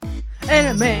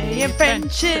Anime and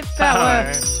friendship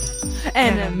hour.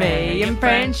 Anime and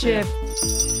friendship.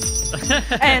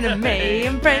 Anime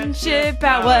and friendship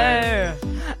hour.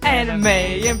 Anime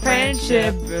and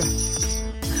friendship.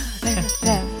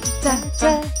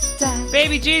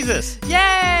 Baby Jesus!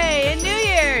 Yay! And New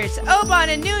Year's! Obon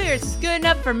and New Year's is good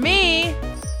enough for me.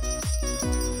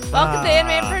 Welcome to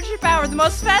Anime and Friendship Hour, the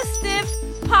most festive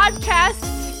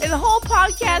podcast in the whole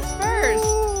podcast verse.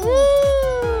 Woo!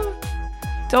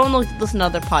 Don't listen to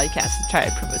other podcasts and try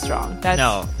to prove us wrong.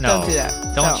 No. Don't do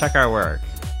that. Don't check our work.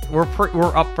 We're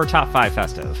up for top 5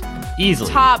 festive.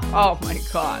 Easily. Oh my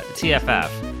god. TFF.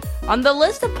 On the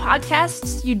list of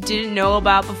podcasts you didn't know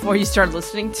about before you started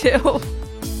listening to,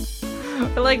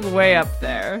 we're like way up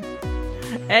there.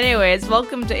 Anyways,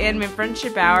 welcome to Anime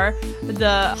Friendship Hour,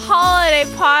 the holiday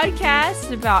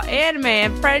podcast about anime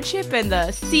and friendship and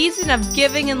the season of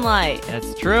giving and light.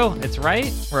 That's true. It's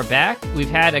right. We're back. We've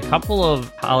had a couple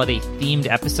of holiday-themed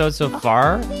episodes so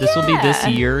far. Yeah. This will be this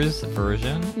year's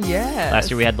version. Yeah. Last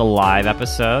year we had the live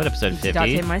episode 50.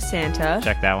 Dante My Santa.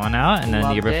 Check that one out. And then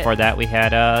the year before that we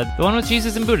had the one with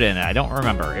Jesus and Buddha in it. I don't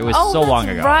remember. It was so long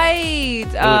ago. Right.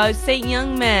 Saint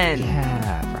Young Men.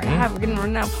 Yeah, right? God, we're going to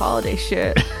run out of holiday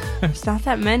shit. There's not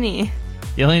that many.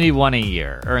 You only need one a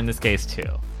year, or in this case, 2.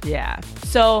 Yeah.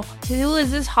 So, who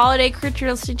is this holiday creature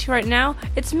listening to right now?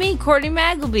 It's me, Courtney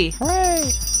Magleby.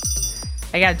 Hooray!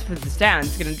 I got to put this down.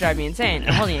 It's going to drive me insane.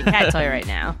 I'm holding a cat toy right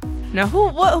now. Now,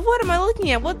 what am I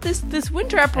looking at? What this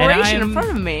winter apparition in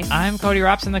front of me? I'm Cody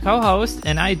Robson, the co-host,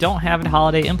 and I don't have a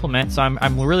holiday implement, so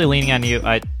I'm really leaning on you.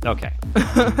 Okay.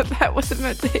 That wasn't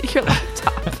meant to hit your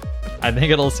laptop. I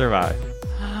think it'll survive.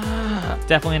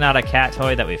 Definitely not a cat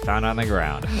toy that we found on the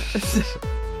ground.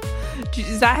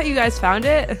 Is that how you guys found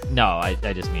it? No, I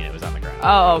just mean it was on the ground.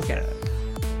 Oh, okay.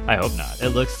 I hope not. It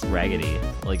looks raggedy.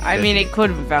 I mean, it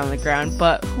could have been found on the ground,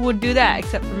 but who would do that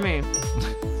except for me?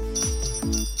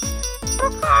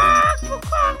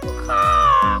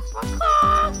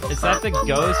 Is that the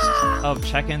ghost of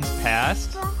Check-In's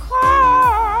past?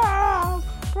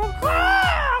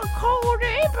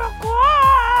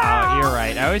 You're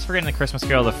right. I always forget in the Christmas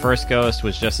Carol the first ghost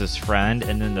was just his friend,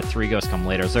 and then the 3 ghosts come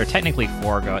later. So there are technically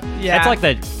 4 ghosts. Yeah. It's like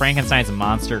the Frankenstein's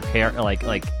monster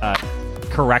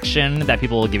correction that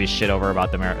people will give you shit over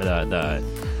about the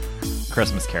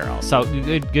Christmas Carol. So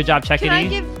good job,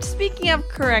 Check-It. Speaking of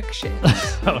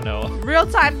corrections. Oh no.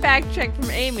 Real-time fact check from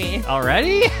Amy.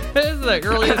 Already? This is the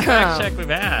earliest fact check we've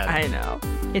had. I know.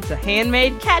 It's a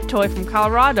handmade cat toy from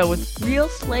Colorado with real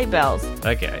sleigh bells.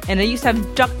 Okay. And it used to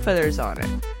have duck feathers on it.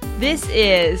 This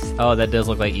is... Oh, that does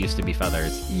look like it used to be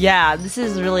feathers. Yeah, this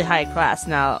is really high class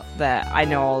now that I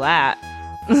know all that.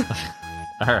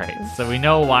 All right, so we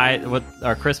know what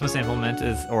our Christmas implement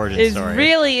is origin story.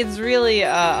 It's really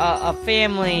a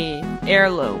family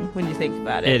heirloom when you think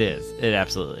about it. It is. It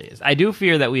absolutely is. I do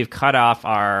fear that we've cut off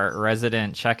our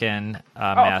resident Check-In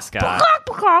mascot.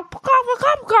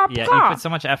 Yeah, you put so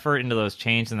much effort into those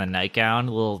chains and the nightgown,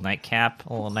 a little nightcappy.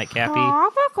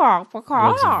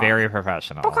 Looks very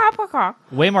professional.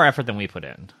 Way more effort than we put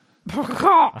in. I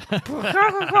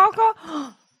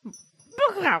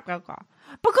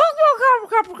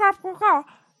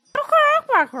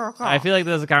feel like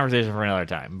this is a conversation for another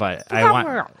time, but I want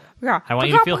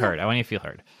you to feel heard.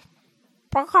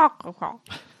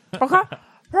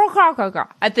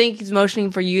 I think he's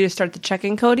motioning for you to start the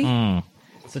check-in, Cody.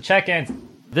 So check-ins.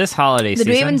 This holiday season...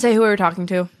 Did we even say who we were talking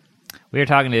to? We were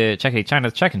talking to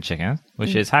China's Check-In Chicken,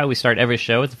 which is how we start every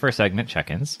show with the first segment,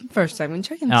 check-ins. First segment,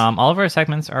 check-ins. All of our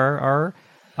segments are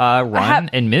run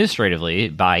administratively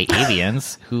by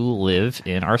aliens who live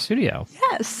in our studio.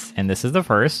 Yes. And this is the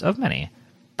first of many.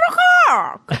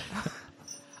 I'd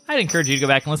encourage you to go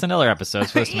back and listen to other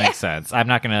episodes for this to make sense. I'm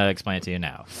not going to explain it to you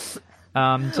now.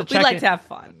 So we like to have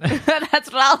fun.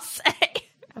 That's what I'll say.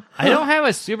 I don't have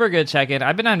a super good check-in.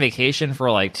 I've been on vacation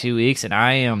for like 2 weeks, and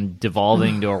I am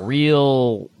devolving to a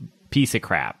real piece of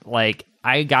crap. Like,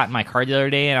 I got in my car the other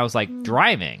day, and I was like,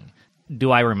 driving.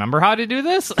 Do I remember how to do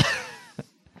this?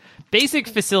 Basic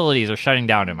facilities are shutting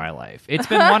down in my life. It's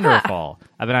been wonderful.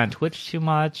 I've been on Twitch too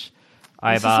much.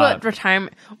 This is what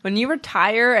retirement... When you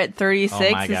retire at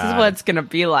 36, this is what it's going to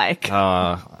be like.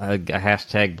 A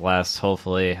hashtag blessed,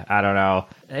 hopefully. I don't know.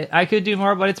 I could do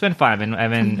more, but it's been fun.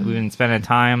 We've been spending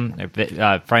time.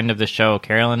 A friend of the show,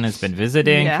 Carolyn, has been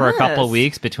visiting for a couple of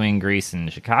weeks between Greece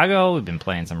and Chicago. We've been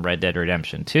playing some Red Dead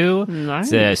Redemption 2.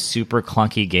 Nice. It's a super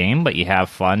clunky game, but you have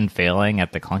fun failing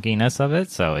at the clunkiness of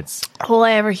it. So it's all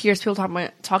I ever hear is people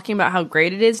talking about how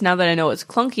great it is. Now that I know it's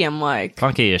clunky, I'm like,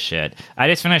 clunky as shit. I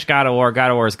just finished God of War. God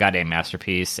of War is a goddamn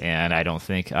masterpiece, and I don't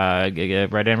think Red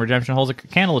Dead Redemption holds a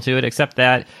candle to it, except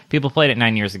that people played it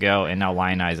 9 years ago and now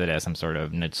lionize it as some sort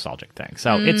of nostalgic thing.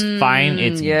 So it's fine,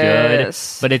 it's good,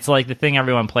 but it's like the thing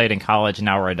everyone played in college, and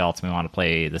now we're adults and we want to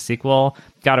play the sequel.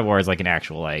 God of War is like an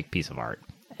actual like piece of art.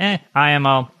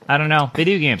 IMO, I don't know.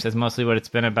 Video games is mostly what it's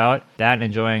been about. That and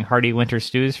enjoying hearty winter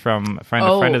stews from a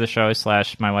friend of the show /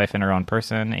 my wife and her own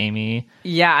person, Amy.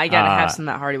 Yeah, I gotta have some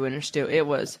of that hearty winter stew. It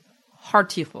was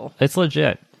heartiful. It's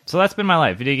legit. So that's been my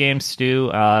life. Video games,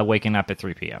 stew, waking up at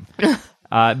 3 p.m.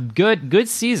 Good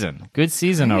season. Good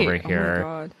season over here. Oh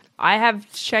my God. I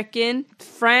have check-in.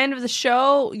 Friend of the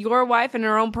show, your wife and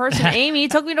her own person, Amy,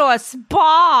 took me to a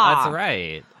spa. That's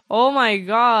right. Oh my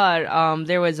God.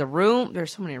 There was a room.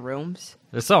 There's so many rooms.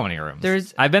 There's so many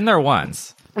rooms. I've been there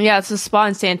once. Yeah, it's a spa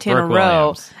in Santana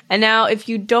Row. And now, if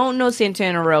you don't know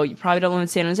Santana Row, you probably don't live in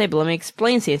San Jose, but let me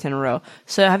explain Santana Row.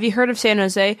 So, have you heard of San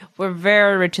Jose? We're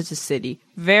very rich as a city.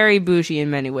 Very bougie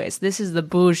in many ways. This is the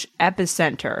bougie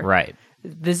epicenter. Right.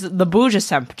 This is the bougie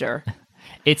epicenter.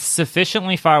 It's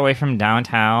sufficiently far away from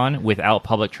downtown without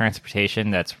public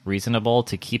transportation that's reasonable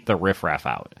to keep the riffraff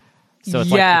out. So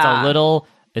it's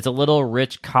it's a little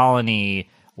rich colony,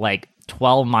 like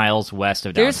 12 miles west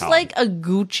of downtown. There's like a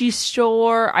Gucci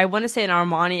store. I want to say an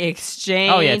Armani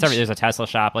Exchange. Oh yeah, it's everything. There's a Tesla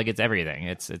shop. Like it's everything.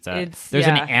 There's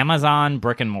an Amazon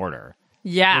brick and mortar.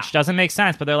 Yeah, which doesn't make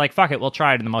sense, but they're like, fuck it, we'll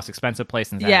try it in the most expensive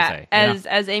place in San Jose.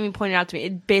 As Amy pointed out to me,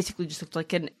 it basically just looks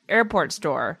like an airport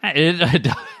store. It's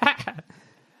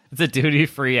a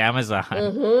duty-free Amazon.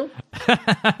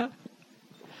 Mm-hmm.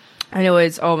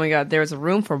 Anyways, oh my God, there's a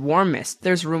room for warm mist.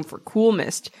 There's a room for cool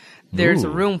mist. There's a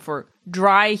room for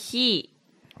dry heat.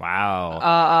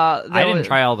 Wow. I didn't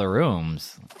try all the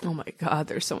rooms. Oh my God,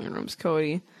 there's so many rooms,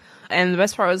 Cody. And the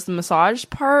best part was the massage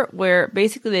part, where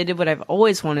basically they did what I've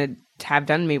always wanted to have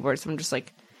done to me, where someone just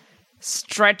like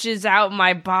stretches out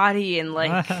my body and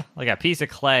like like a piece of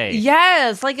clay.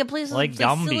 Yes, like a place like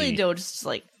Gumby. Silly dough, just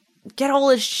like get all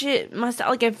this shit.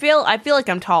 Like I feel like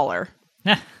I'm taller.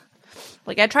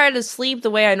 Like I tried to sleep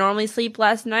the way I normally sleep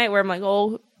last night, where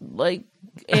I'm like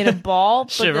in a ball,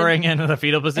 shivering into the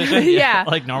fetal position. Yeah,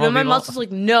 like normal. Then my muscles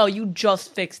like, no, you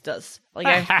just fixed us. Like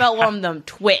I felt one of them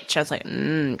twitch. I was like,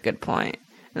 good point.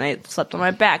 And I slept on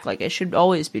my back, like I should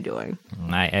always be doing.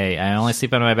 I only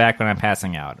sleep on my back when I'm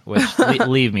passing out. Which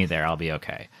leave me there, I'll be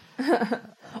okay.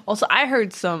 Also, I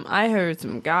heard some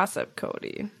gossip,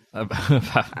 Cody.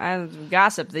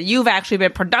 Gossip that you've actually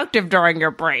been productive during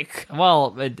your break.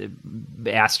 Well,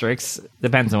 asterisks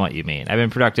depends on what you mean. I've been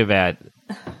productive at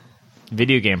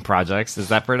video game projects. Is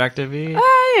that productive?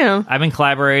 Yeah. I've been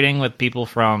collaborating with people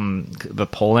from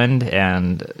Poland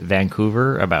and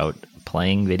Vancouver about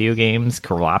playing video games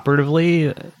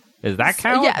cooperatively. Does that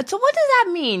count? Yeah. So what does that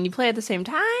mean? You play at the same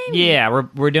time? Yeah,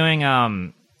 we're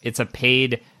doing it's a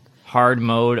paid hard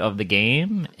mode of the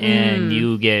game, and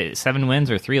you get 7 wins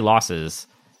or 3 losses,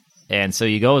 and so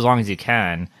you go as long as you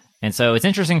can. And so it's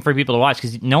interesting for people to watch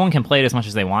because no one can play it as much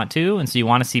as they want to, and so you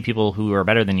want to see people who are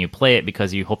better than you play it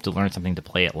because you hope to learn something to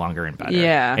play it longer and better.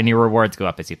 Yeah. And your rewards go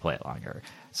up as you play it longer.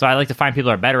 So I like to find people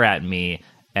who are better at me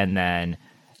and then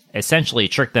essentially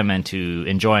trick them into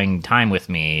enjoying time with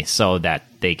me so that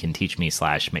they can teach me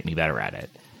 / make me better at it.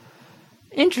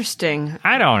 Interesting.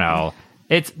 I don't know.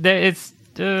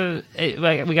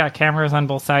 We got cameras on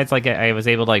both sides. Like I was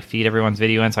able to like feed everyone's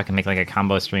video in, so I can make like a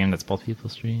combo stream that's both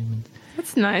people's streams.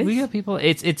 That's nice. We got people.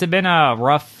 It's been a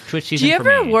rough Twitch season. Do you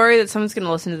ever for me. worry that someone's going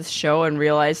to listen to this show and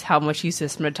realize how much you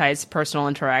systematize personal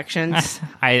interactions?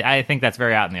 I think that's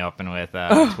very out in the open with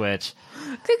Twitch.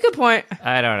 Good point.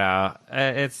 I don't know.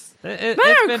 It's Men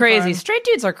are crazy. Fun. Straight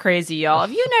dudes are crazy, y'all.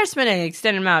 If you've never spent an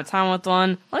extended amount of time with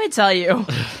one, let me tell you,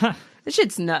 this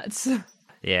shit's nuts.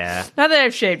 Yeah. Not that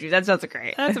I've shaved you. That sounds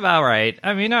great. That's about right.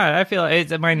 I mean, I feel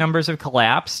my numbers have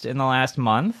collapsed in the last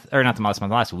month. Or not the last month,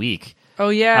 the last week. Oh,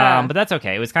 yeah. But that's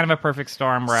okay. It was kind of a perfect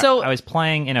storm where I was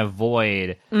playing in a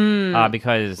void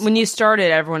because... When you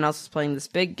started, everyone else was playing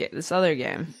this other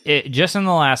game. Just in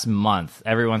the last month,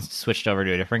 everyone switched over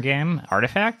to a different game,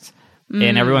 Artifact,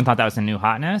 and everyone thought that was the new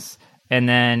hotness. And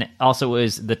then also it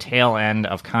was the tail end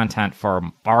of content for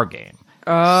our game.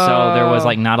 Oh. So there was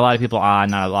like not a lot of people on,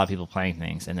 not a lot of people playing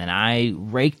things. And then I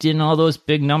raked in all those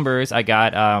big numbers. I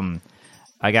got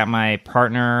I got my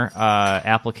partner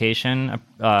application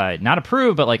not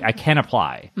approved, but like I can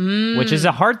apply, which is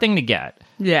a hard thing to get.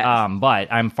 Yeah.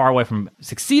 But I'm far away from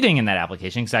succeeding in that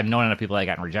application because I've known enough people that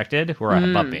gotten rejected who are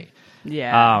above me.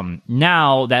 Yeah.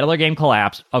 Now that other game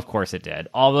collapsed. Of course it did.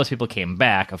 All those people came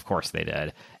back. Of course they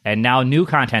did. And now new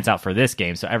content's out for this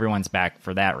game, so everyone's back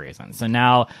for that reason. So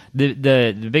now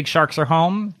the big sharks are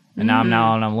home, and now I'm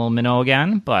on a little minnow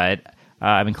again. But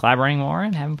I've been collaborating more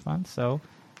and having fun, so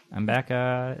I'm back.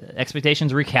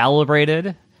 Expectations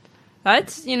recalibrated.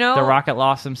 That's, The rocket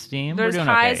lost some steam. There's We're doing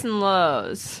highs okay. and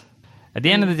lows. At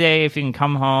the end of the day, if you can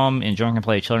come home and join and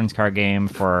play a children's card game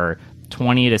for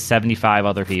 20 to 75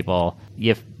 other people,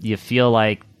 you feel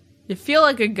like... You feel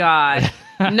like a god.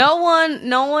 No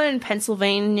one in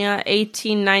Pennsylvania,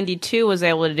 1892, was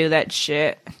able to do that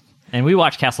shit. And we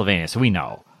watch Castlevania, so we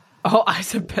know. Oh, I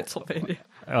said Pennsylvania.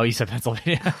 Oh, you said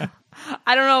Pennsylvania?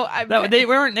 I don't know. They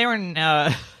were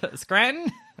in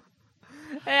Scranton?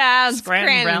 Yeah,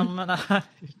 Scranton. Brown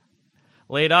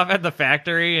laid off at the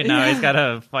factory, and now he's got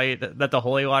to fight at the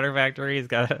Holy Water factory. He's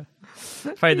got to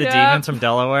fight the demons from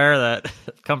Delaware that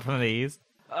come from the east.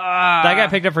 That got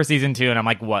picked up for season 2, and I'm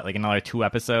like, what? Like another 2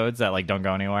 episodes that like don't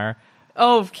go anywhere?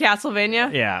 Oh,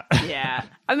 Castlevania? Yeah. Yeah.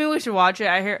 I mean, we should watch it.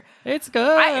 I hear it's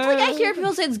good. I hear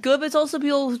people say it's good, but it's also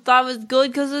people who thought it was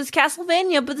good because it was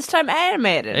Castlevania, but this time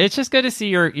animated. It's just good to see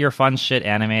your fun shit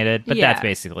animated, but Yeah. that's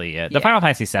basically it. The Final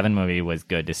Fantasy VII movie was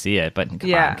good to see it, but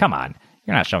come on.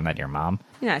 You're not showing that to your mom.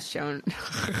 You're not showing.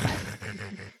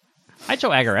 I'd show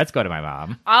Aggretsuko to my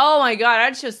mom. Oh my god,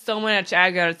 I'd show so much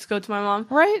Aggretsuko to my mom.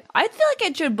 Right? I feel like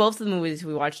I'd show both of the movies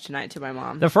we watched tonight to my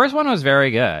mom. The first one was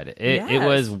very good. It Yes.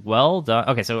 was well done.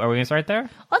 Okay, so are we going to start there?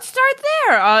 Let's start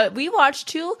there. We watched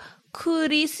 2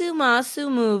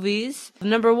 Kurisumasu movies.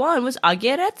 Number 1 was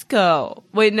Aggretsuko.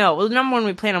 Wait, no. Well, the number 1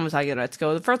 we planned on was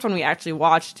Aggretsuko. The first one we actually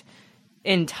watched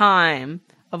in time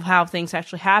of how things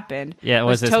actually happened. Yeah, it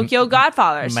was this Tokyo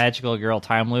Godfathers. Magical girl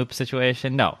time loop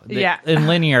situation. No. Yeah. In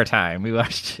linear time, we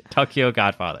watched Tokyo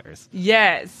Godfathers.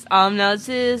 Yes. Now this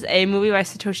is a movie by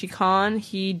Satoshi Kon.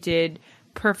 He did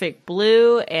Perfect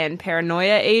Blue and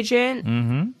Paranoia Agent.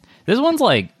 Mm-hmm. This one's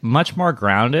like much more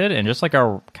grounded and just like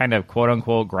a kind of quote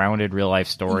unquote grounded real life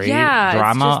story. Yeah,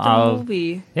 drama it's just a of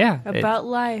movie. Yeah. About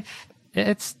life.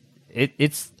 It's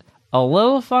a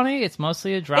little funny. It's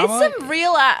mostly a drama. It's some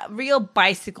real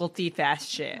bicycle thief ass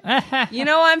shit. You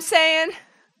know what I'm saying?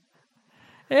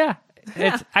 Yeah.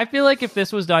 I feel like if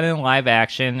this was done in live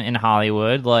action in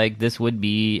Hollywood, like this would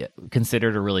be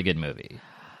considered a really good movie.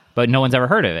 But no one's ever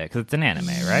heard of it because it's an anime,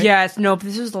 right? Yes, no, if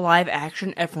this was the live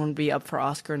action, everyone would be up for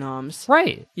Oscar noms.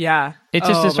 Right. Yeah. It's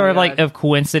just a sort of like of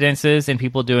coincidences and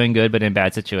people doing good but in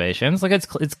bad situations. Like it's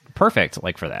perfect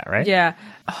like for that, right? Yeah.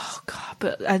 Oh god,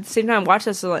 but at the same time I watched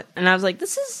this and I was like,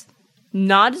 this is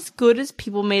not as good as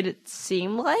people made it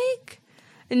seem like.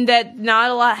 And that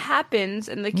not a lot happens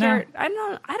and the character I don't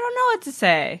know what to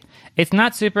say. It's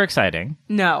not super exciting.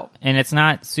 No. And it's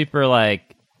not super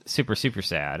super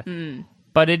sad.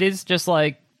 But it is just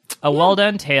like a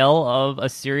well-done tale of a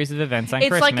series of events on It's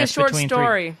Christmas. like a short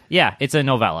story. Yeah, it's a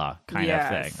novella kind of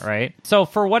thing, right? So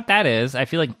for what that is, I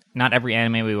feel like not every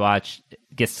anime we watch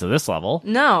gets to this level.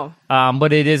 No.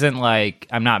 But it isn't like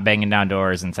I'm not banging down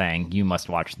doors and saying, you must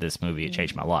watch this movie, it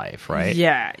changed my life, right?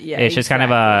 Yeah. It's just kind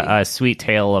of a sweet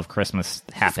tale of Christmas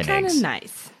happenings. Kind of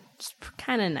nice. Just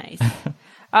kind of nice.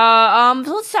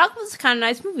 So let's talk about this kind of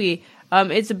nice movie.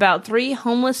 It's about 3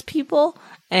 homeless people,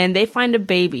 and they find a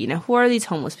baby. Now, who are these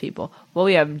homeless people? Well,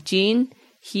 we have Gene.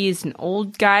 He's an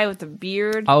old guy with a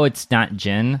beard. Oh, it's not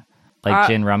Gin? Like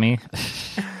Gin Rummy?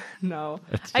 No.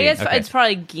 It's I Gene, guess okay. it's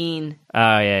probably Geen.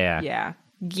 Oh, yeah. Yeah.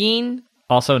 Geen.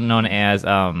 Also known as,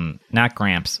 not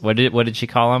Gramps. What did she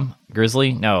call him?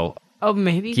 Grizzly? No. Oh,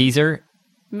 maybe. Geezer?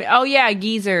 Oh, yeah,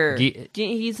 Geezer.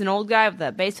 He's an old guy with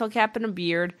a baseball cap and a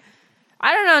beard.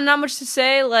 I don't know, not much to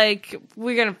say. Like,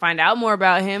 we're going to find out more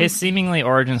about him. His seemingly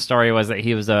origin story was that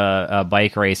he was a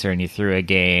bike racer and he threw a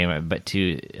game, but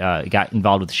got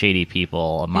involved with shady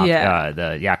people,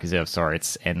 the Yakuza of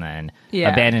sorts, and then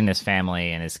abandoned his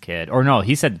family and his kid. Or no,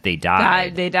 he said that they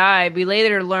died. They died. We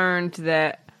later learned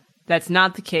that that's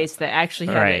not the case, that actually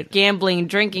he had gambling and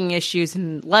drinking issues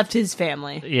and left his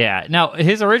family. Yeah. Now,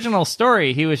 his original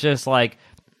story, he was just like,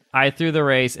 I threw the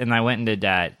race and I went into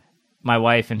debt. My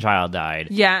wife and child died.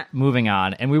 Yeah. Moving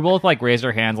on. And we both like raised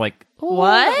our hands like,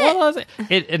 what was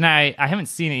it? And I haven't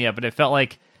seen it yet, but it felt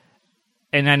like,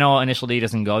 and I know Initial D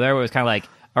doesn't go there, but it was kind of like,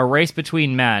 a race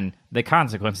between men. The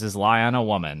consequences lie on a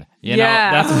woman. You know,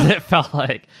 Yeah. that's what it felt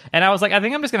like. And I was like, I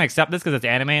think I'm just going to accept this because it's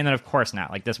anime. And then, of course,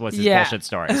 not. Like, this was his bullshit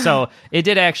story. So it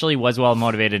did actually was well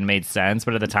motivated and made sense.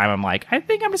 But at the time, I'm like, I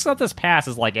think I'm just going to let this pass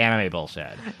as like anime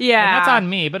bullshit. Yeah. And that's on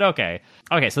me, but okay.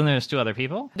 Okay, so then there's two other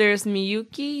people. There's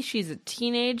Miyuki. She's a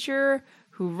teenager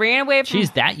who ran away from...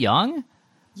 She's that young?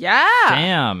 Yeah.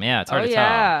 Damn, yeah, it's hard to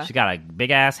tell. She got a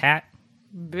big-ass hat.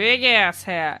 Big ass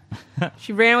hat.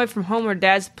 She ran away from home. Her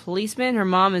dad's a policeman. Her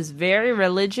mom is very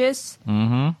religious.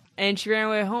 Mm-hmm. And she ran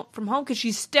away from home because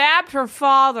she stabbed her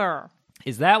father.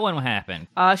 Is that what happened?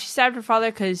 She stabbed her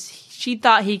father because she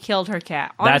thought he killed her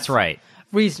cat. Honestly, that's right.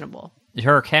 Reasonable.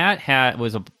 Her cat had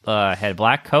a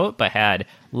black coat, but had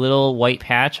little white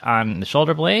patch on the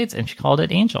shoulder blades, and she called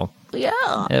it Angel.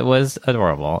 Yeah. It was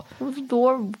adorable. It was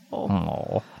adorable.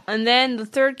 Oh. And then the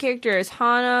third character is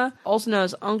Hana, also known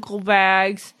as Uncle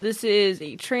Bags. This is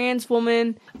a trans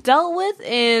woman dealt with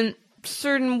in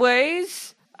certain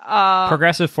ways.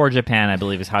 Progressive for Japan, I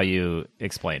believe, is how you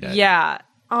explained it. Yeah.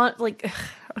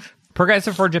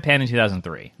 Progressive for Japan in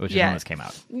 2003, which is when this came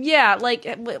out. Yeah,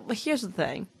 but here's the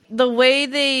thing. The way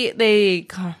they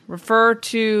refer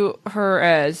to her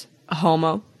as a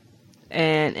homo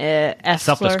and F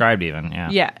self-described even, yeah.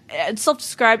 Yeah, it's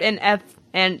self-described and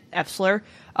F slur.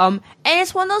 And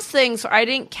it's one of those things where I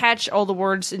didn't catch all the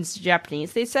words in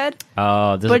Japanese they said.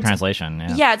 Oh, this is a translation,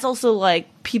 yeah. Yeah, it's also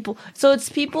like people... So it's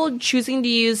people choosing to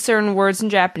use certain words in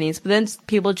Japanese, but then it's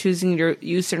people choosing to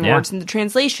use certain words in the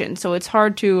translation. So it's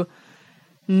hard to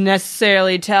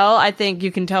necessarily tell. I think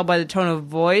you can tell by the tone of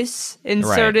voice in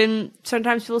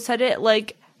sometimes people said it,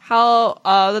 like how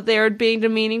that they were being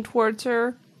demeaning towards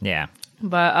her. Yeah.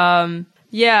 But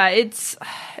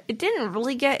it didn't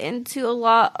really get into a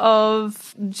lot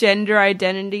of gender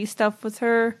identity stuff with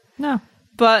her. No.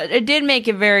 But it did make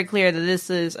it very clear that this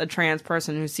is a trans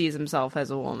person who sees himself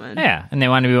as a woman. Yeah, and they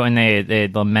wanted to be, when they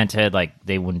lamented like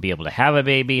they wouldn't be able to have a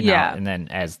baby. Yeah. And then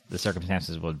as the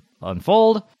circumstances would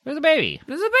unfold, there's a baby.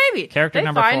 There's a baby. Character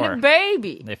number 4. They find a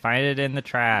baby. They find it in the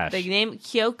trash. They name it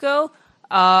Kyoko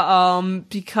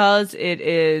because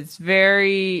it's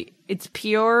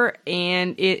pure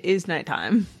and it is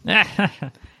nighttime.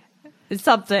 It's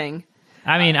something.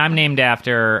 I mean, I'm named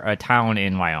after a town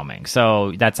in Wyoming,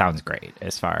 so that sounds great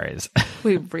as far as...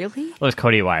 Wait, really? Well, it's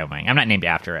Cody, Wyoming. I'm not named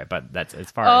after it, but that's as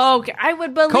far as... as... Okay, I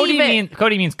would believe it.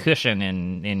 Cody means cushion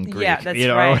in Greek, yeah, that's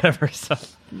right. Or whatever, so...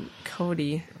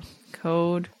 Cody.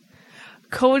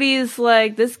 Cody is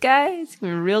like, this guy is a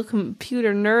real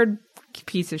computer nerd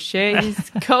piece of shit.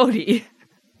 He's Cody.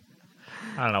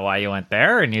 I don't know why you went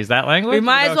there and used that language. We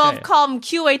might as well have called him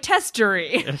QA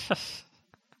Testery.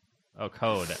 Oh,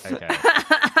 code. Okay.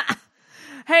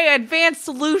 Hey, Advanced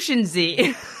Solution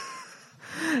Z.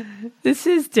 This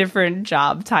is different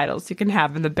job titles you can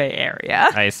have in the Bay Area.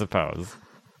 I suppose.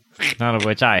 None of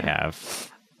which I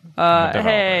have.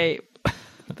 Hey.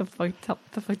 What the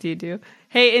fuck do you do?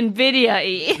 Hey,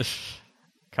 NVIDIA.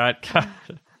 Cut.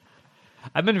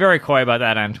 I've been very coy about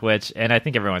that on Twitch, and I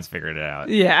think everyone's figured it out.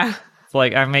 Yeah. It's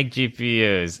like, I make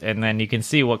GPUs, and then you can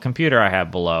see what computer I have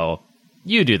below.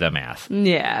 You do the math.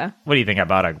 Yeah. What do you think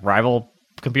about a rival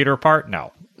computer part?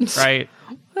 No. Right?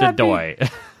 The doy.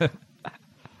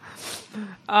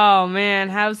 Oh man,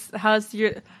 how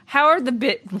are the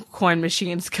Bitcoin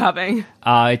machines coming?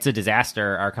 It's a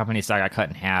disaster. Our company stock got cut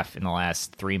in half in the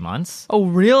last 3 months. Oh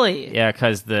really? Yeah,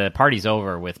 because the party's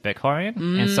over with Bitcoin,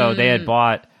 and so they had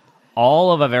bought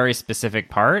all of a very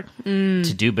specific part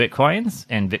to do Bitcoins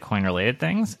and Bitcoin related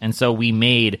things, and so we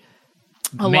made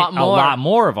a lot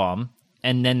more of them.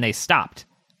 And then they stopped.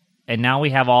 And now we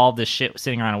have all this shit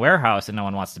sitting around a warehouse and no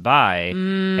one wants to buy.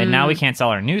 And now we can't sell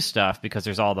our new stuff because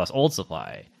there's all this old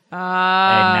supply.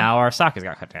 And now our stock has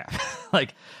got cut in half.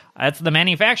 Like, that's the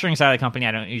manufacturing side of the company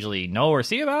I don't usually know or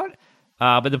see about.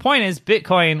 But the point is,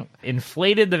 Bitcoin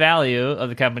inflated the value of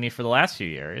the company for the last few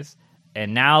years.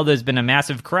 And now there's been a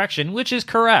massive correction, which is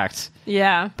correct.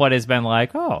 Yeah. But it's been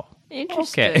like, oh,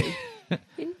 interesting. Okay.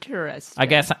 Interesting. I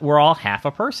guess we're all half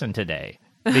a person today.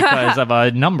 Because of a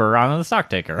number on the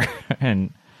stock ticker.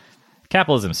 And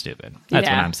capitalism's stupid. That's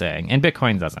what I'm saying. And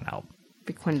Bitcoin doesn't help.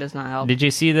 Bitcoin does not help. Did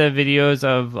you see the videos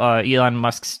of Elon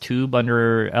Musk's tube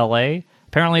under LA?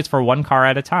 Apparently it's for one car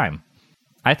at a time.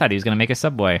 I thought he was going to make a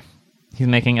subway. He's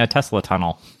making a Tesla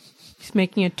tunnel. He's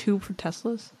making a tube for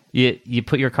Teslas? You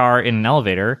put your car in an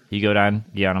elevator. You go down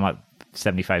about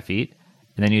 75 feet.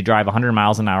 And then you drive 100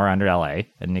 miles an hour under LA.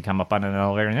 And you come up on an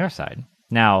elevator on the other side.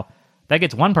 Now... that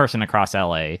gets one person across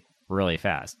LA really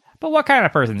fast. But what kind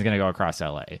of person is going to go across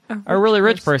LA? A really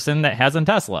rich person that has a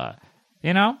Tesla.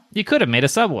 You know? You could have made a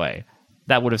subway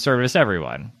that would have serviced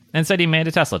everyone. Instead, he made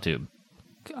a Tesla tube.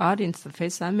 Audience, the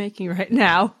face I'm making right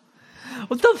now.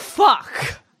 What the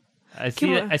fuck? I see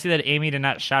that Amy did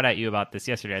not shout at you about this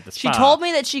yesterday at the spa. She told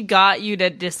me that she got you to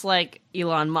dislike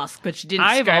Elon Musk, but she didn't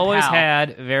I've describe always how.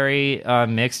 had very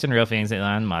mixed and real feelings of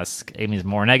Elon Musk. Amy's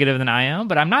more negative than I am,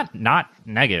 but I'm not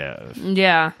negative.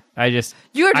 Yeah.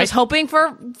 You were just hoping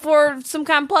for some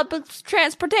kind of public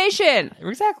transportation.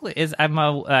 Exactly. I'm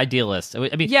a idealist.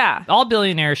 I mean, yeah. All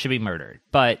billionaires should be murdered,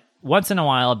 but once in a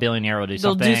while, a billionaire will do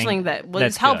something that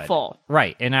was helpful. Good.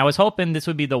 Right. And I was hoping this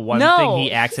would be the one thing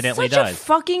he accidentally he's such does. A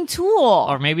fucking tool.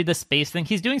 Or maybe the space thing.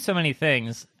 He's doing so many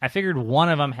things. I figured one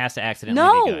of them has to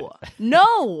accidentally be good.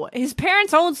 No. His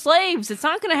parents owned slaves. It's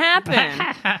not going to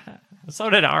happen. So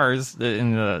did ours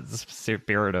in the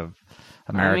spirit of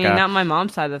America. I mean, not my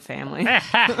mom's side of the family.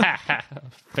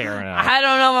 Fair enough. I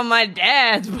don't know about my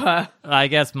dad's, but I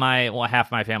guess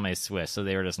half my family is Swiss, so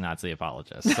they were just Nazi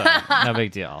apologists. So no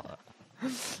big deal.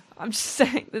 I'm just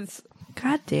saying this.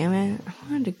 God damn it!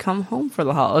 I wanted to come home for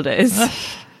the holidays.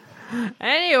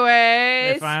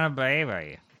 Anyways, they find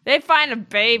a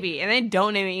baby. And they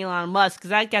don't name it Elon Musk because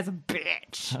that guy's a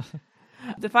bitch.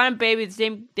 They find a baby.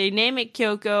 They name it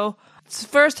Kyoko.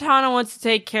 First, Hana wants to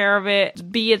take care of it,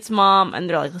 be its mom, and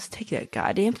they're like, let's take it to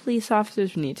goddamn police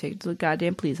officers. We need to take it to the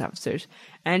goddamn police officers.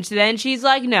 And then she's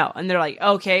like, no. And they're like,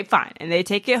 okay, fine. And they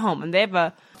take it home. And they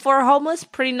have for a homeless,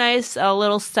 pretty nice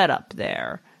little setup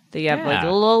there. They have like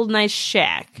a little nice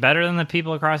shack. Better than the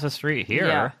people across the street here.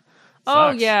 Yeah. Sucks. Oh,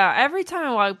 yeah. Every time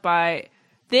I walk by,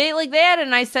 they had a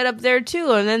nice setup there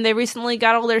too, and then they recently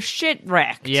got all their shit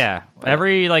wrecked. Yeah,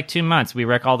 every 2 months we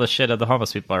wreck all the shit of the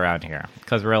homeless people around here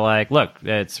because we're like, look,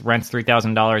 rent's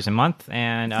 $3,000 a month,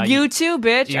 and you too,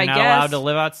 bitch. You're not allowed to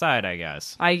live outside. I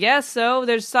guess so.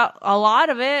 There's a lot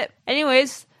of it.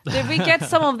 Anyways, we get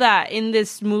some of that in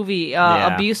this movie,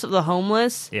 abuse of the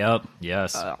homeless. Yep.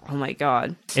 Yes. Oh my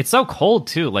god, it's so cold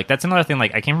too. Like that's another thing.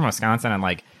 Like I came from Wisconsin, and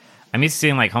like I'm used to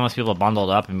seeing like homeless people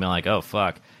bundled up and being like, oh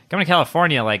fuck. Coming to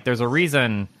California, like, there's a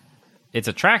reason it's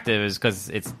attractive is because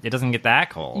it doesn't get that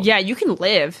cold. Yeah, you can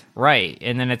live. Right.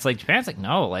 And then it's like, Japan's like,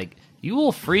 no, like, you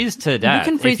will freeze to death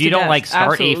if you don't, like,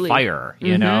 start Absolutely. a fire,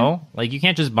 you know? Like, you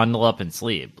can't just bundle up and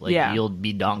sleep. Like, you'll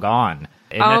be gone.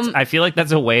 And I feel like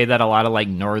that's a way that a lot of, like,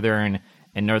 northern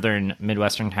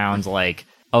Midwestern towns, like,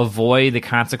 avoid the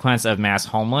consequence of mass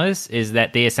homeless is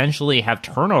that they essentially have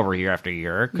turnover year after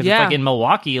year. Because it's like in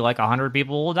Milwaukee, like 100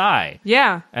 people will die.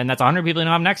 Yeah. And that's 100 people you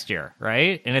don't have next year,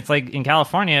 right? And it's like in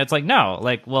California, it's like, no,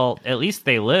 like, well, at least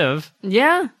they live.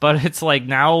 Yeah. But it's like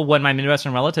now when my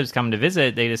Midwestern relatives come to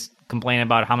visit, they just complain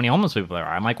about how many homeless people there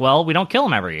are. I'm like, well, we don't kill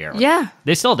them every year. Yeah.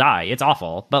 They still die. It's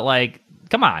awful. But like,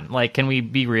 come on, like, can we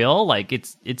be real? Like,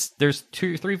 there's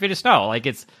 2 or 3 feet of snow. Like,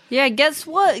 it's... Yeah, guess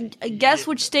what? Guess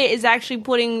which state is actually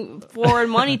putting forward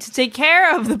money to take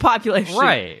care of the population?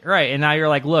 Right. And now you're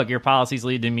like, look, your policies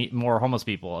lead to more homeless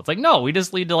people. It's like, no, we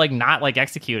just lead to, like, not, like,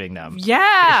 executing them.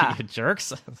 Yeah. You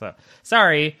jerks. So,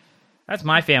 sorry. That's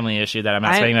my family issue that I'm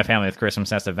not spending my family with Christmas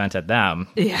has to vent at them.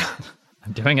 Yeah.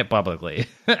 I'm doing it publicly.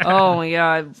 Oh, my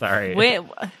God. Sorry. Wait...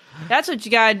 That's what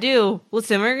you gotta do.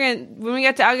 Listen, when we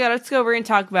get to Aggretsuko, we're gonna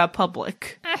talk about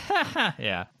public.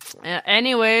 Yeah.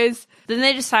 Anyways, then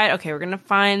they decide, okay, we're gonna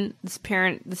find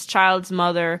this child's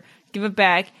mother, give it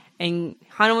back, and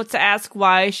Hana wants to ask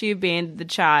why she abandoned the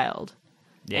child.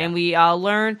 Yeah. And we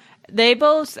learn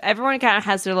everyone kind of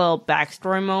has their little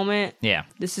backstory moment. Yeah.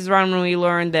 This is around when we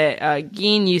learn that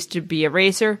Gin used to be a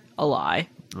racer, a lie.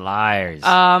 Liars.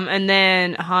 And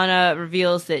then Hana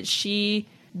reveals that she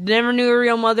never knew her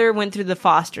real mother, went through the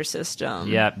foster system.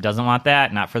 Yep, doesn't want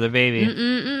that, not for the baby.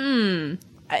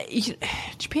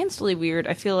 Japan's really weird.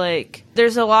 I feel like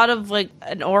there's a lot of like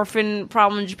an orphan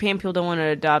problem in Japan. People don't want to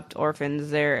adopt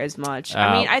orphans there as much.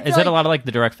 I mean, is it a lot of like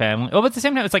the direct family? Oh, but at the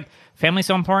same time, it's like family's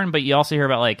so important, but you also hear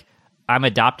about like, I'm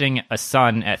adopting a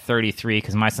son at 33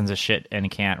 because my son's a shit and he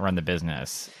can't run the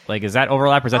business. Like, is that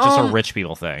overlap or is that just a rich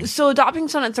people thing? So adopting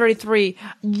son at 33,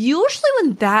 usually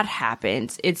when that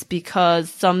happens, it's because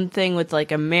something with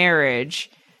like a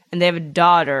marriage and they have a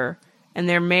daughter and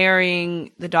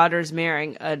the daughter's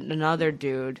marrying another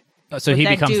dude. So he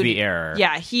becomes the heir.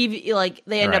 Yeah,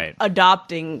 they end up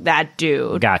adopting that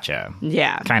dude. Gotcha.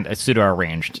 Yeah. Kind of a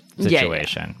pseudo-arranged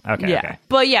situation. Yeah. Okay, yeah. okay.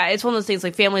 But yeah, it's one of those things,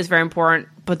 like family is very important,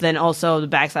 but then also the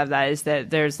backside of that is that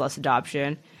there's less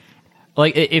adoption.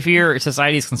 Like, if your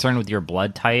society is concerned with your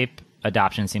blood type,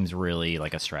 adoption seems really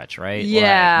like a stretch, right?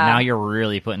 Yeah. Like, now you're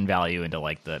really putting value into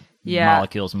like the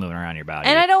molecules moving around your body.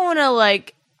 And I don't want to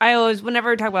like,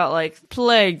 whenever I talk about like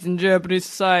plagues in Japanese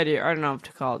society, I don't know if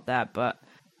to call it that, but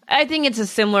I think it's a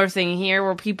similar thing here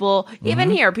where people, even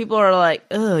here, people are like,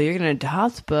 oh, you're going to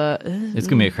adopt, but... it's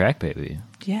going to be a crack baby.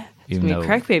 Yeah. It's going to be a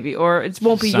crack baby, or it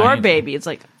won't be your baby. It's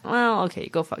like, well, okay,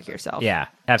 go fuck yourself. Yeah,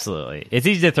 absolutely. It's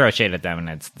easy to throw shade at them, and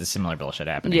it's the similar bullshit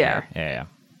happening here. Yeah.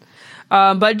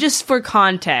 But just for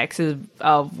context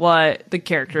of what the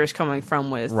character is coming from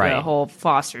with the whole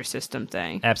foster system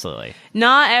thing. Absolutely.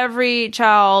 Not every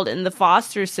child in the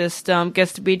foster system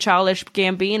gets to be Childish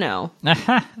Gambino.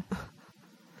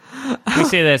 We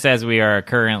say this as we are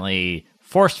currently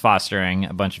forced fostering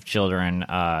a bunch of children,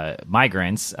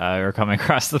 migrants, who are coming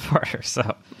across the border.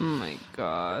 So, oh my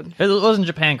god, wasn't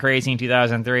Japan crazy in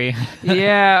 2003?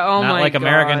 Yeah, oh my god, not like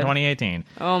America in 2018.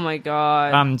 Oh my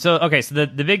god. So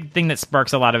the big thing that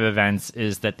sparks a lot of events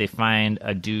is that they find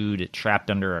a dude trapped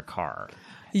under a car.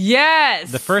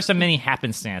 Yes, the first of many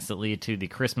happenstance that lead to the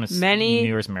New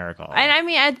Year's miracle. And I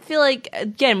mean, I feel like,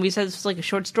 again, we said this was like a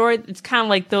short story. It's kind of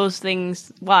like those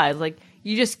things. Why? Like,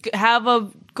 you just have a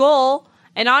goal.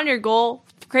 And on your goal,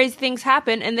 crazy things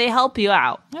happen, and they help you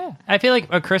out. Yeah, I feel like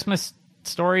a Christmas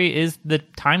story is the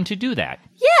time to do that.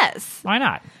 Yes. Why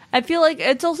not? I feel like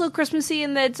it's also Christmassy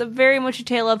in that it's very much a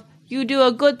tale of you do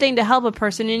a good thing to help a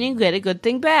person, and you get a good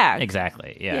thing back.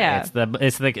 Exactly. Yeah.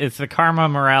 It's the karma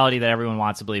morality that everyone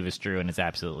wants to believe is true, and it's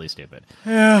absolutely stupid.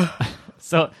 Yeah.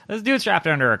 So this dude's trapped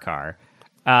under a car.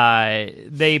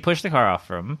 They push the car off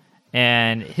from him.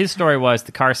 And his story was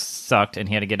the car sucked, and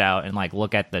he had to get out and like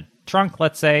look at the trunk,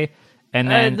 let's say, and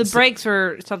then the brakes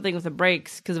were something with the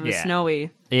brakes because it was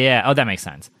snowy. Yeah, oh, that makes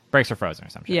sense. Brakes are frozen or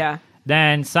something. Yeah.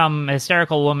 Then some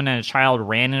hysterical woman and a child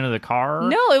ran into the car.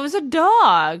 No, it was a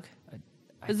dog.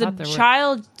 It was a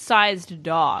child-sized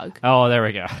dog. Oh, there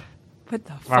we go. What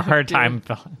the fuck? A hard time.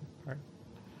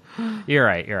 You're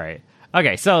right.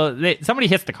 Okay, so somebody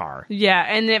hits the car. Yeah,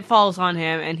 and it falls on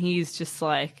him, and he's just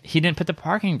like... He didn't put the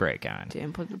parking brake on.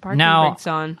 Didn't put the parking brakes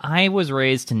on. I was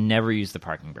raised to never use the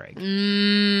parking brake.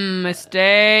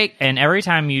 Mistake. And every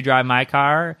time you drive my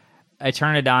car, I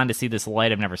turn it on to see this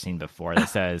light I've never seen before that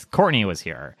says, Courtney was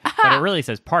here. But it really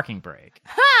says parking brake.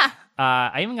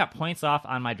 I even got points off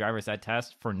on my driver's ed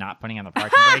test for not putting on the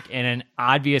parking brake in an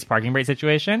obvious parking brake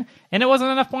situation. And it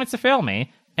wasn't enough points to fail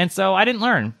me. And so I didn't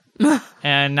learn.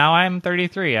 And now I'm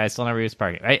 33. I still never use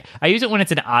parking. I use it when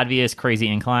it's an obvious crazy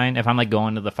incline. If I'm like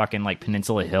going to the fucking like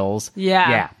Peninsula Hills.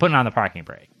 Yeah. Putting on the parking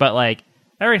brake. But like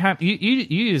every time you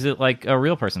use it like a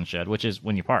real person should, which is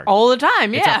when you park. All the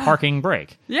time, yeah. It's a parking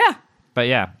brake. Yeah. But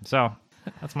yeah, so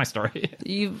that's my story.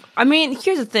 I mean,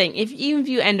 here's the thing. Even if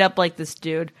you end up like this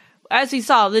dude, as we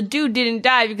saw, the dude didn't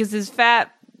die because his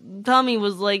fat tummy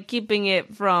was like keeping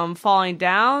it from falling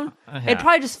down. It'd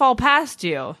probably just fall past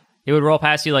you. It would roll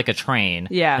past you like a train,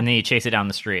 and then you chase it down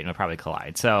the street, and it would probably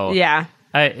collide. So,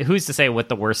 who's to say what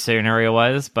the worst scenario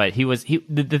was? But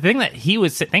the thing that he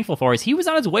was thankful for is he was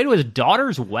on his way to his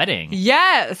daughter's wedding.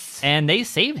 Yes, and they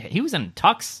saved him. He was in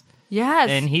tux. Yes,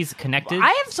 and he's connected.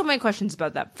 I have so many questions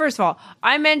about that. First of all,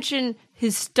 I mentioned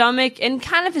his stomach and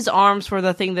kind of his arms were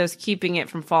the thing that was keeping it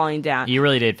from falling down. You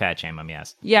really did fat shame him,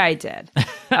 yes? Yeah, I did.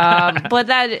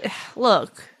 But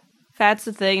look, fat's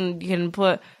the thing.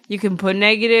 You can put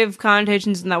negative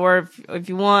connotations in that word if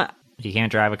you want. You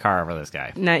can't drive a car over this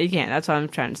guy. No, you can't. That's what I'm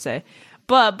trying to say.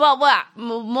 But what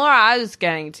more I was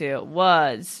getting to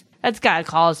was that's got to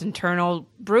cause internal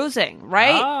bruising,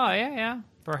 right? Oh, yeah,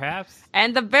 perhaps.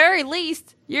 And the very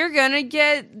least, you're going to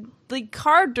get the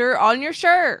car dirt on your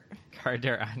shirt. Car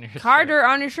dirt on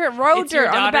your shirt. Road dirt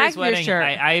on the back wedding. Of your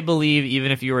shirt. I believe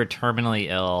even if you were terminally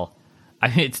ill, I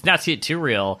mean, it's not too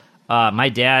real. My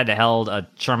dad held a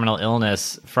terminal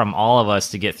illness from all of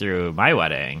us to get through my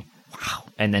wedding. Wow.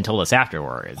 And then told us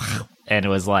afterwards. Wow. And it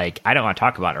was like, I don't want to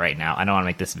talk about it right now. I don't want to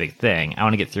make this a big thing. I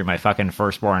want to get through my fucking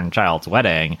firstborn child's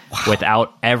wedding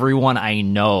without everyone I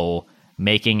know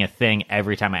making a thing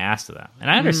every time I asked them. And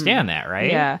I understand that,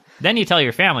 right? Yeah. Then you tell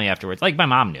your family afterwards. Like, my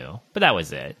mom knew, but that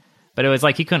was it. But it was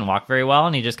like he couldn't walk very well,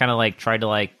 and he just kind of like tried to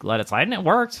like let it slide, and it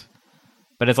worked.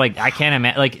 But it's like, I can't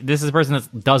imagine, like, this is a person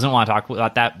that doesn't want to talk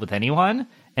about that with anyone.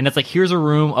 And it's like, here's a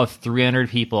room of 300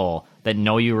 people that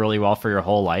know you really well for your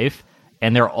whole life.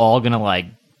 And they're all going to, like,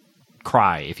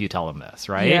 cry if you tell them this,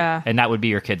 right? Yeah. And that would be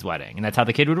your kid's wedding. And that's how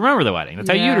the kid would remember the wedding. That's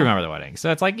how you'd remember the wedding.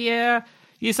 So it's like, yeah,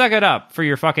 you suck it up for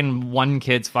your fucking one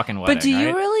kid's fucking wedding. But do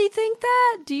you really think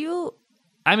that? Do you?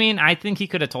 I mean, I think he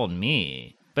could have told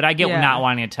me. But I get not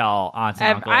wanting to tell aunts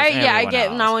and uncles. I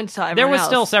get not wanting to tell everyone There was else.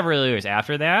 still several years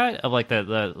after that of like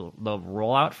the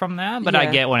rollout from that. But I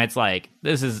get when it's like,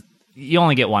 you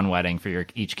only get one wedding for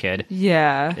each kid.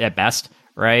 Yeah. At best,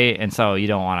 right? And so you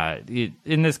don't want to.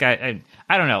 In this guy,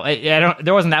 I don't know. I don't.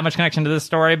 There wasn't that much connection to this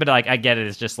story, but like I get it.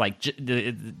 It's just like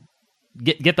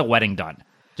get the wedding done.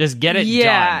 Just get it done.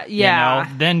 Yeah. You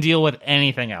know? Then deal with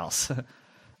anything else.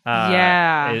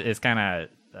 It's kind of.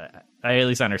 I at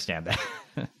least understand that.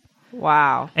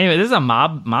 Wow. Anyway, this is a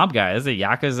mob guy. This is a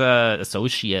Yakuza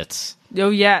associate. Oh,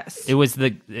 yes. It was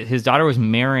his daughter was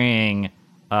marrying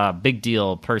a big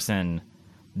deal person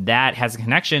that has a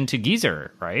connection to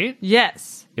Geezer, right?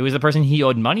 Yes. It was the person he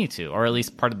owed money to, or at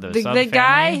least part of the sub-family. The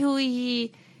guy who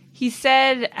he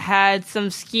said had some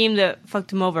scheme that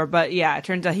fucked him over, but yeah, it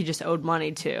turns out he just owed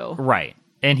money to. Right.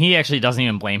 And he actually doesn't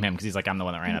even blame him because he's like, I'm the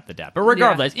one that ran up the debt. But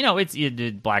regardless, you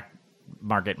did black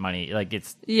market money. Like,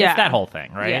 it's that whole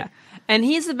thing, right? Yeah. And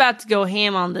he's about to go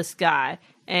ham on this guy,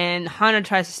 and Hana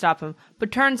tries to stop him.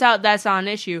 But turns out that's not an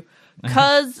issue.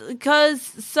 Cause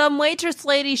some waitress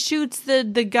lady shoots the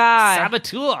guy.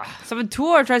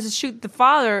 Saboteur tries to shoot the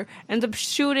father, ends up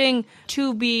shooting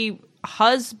to-be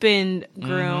husband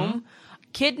groom,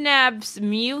 kidnaps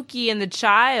Miyuki and the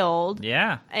child.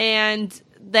 Yeah. And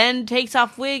then takes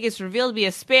off wig. It's revealed to be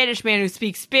a Spanish man who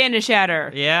speaks Spanish at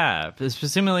her. Yeah.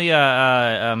 Presumably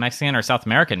a Mexican or South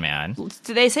American man.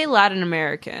 Did they say Latin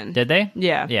American? Did they?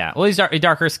 Yeah. Yeah. Well, he's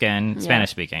darker skin,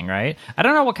 Spanish speaking, right? I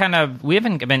don't know what kind of... We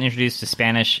haven't been introduced to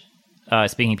Spanish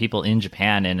speaking people in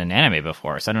Japan in an anime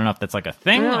before, so I don't know if that's like a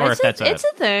thing or if that's it's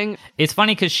a thing. It's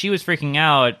funny because she was freaking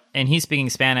out and he's speaking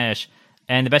Spanish,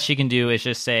 and the best she can do is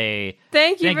just say,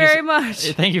 Thank you very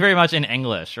much. Thank you very much in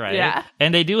English, right? Yeah.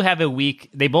 And they do have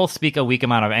they both speak a weak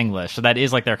amount of English, so that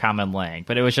is like their common language.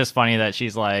 But it was just funny that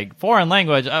she's like, foreign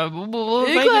language, thank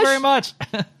you very much.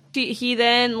 He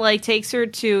then takes her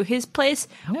to his place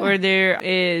where there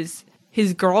is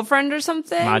his girlfriend or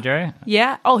something. Madre?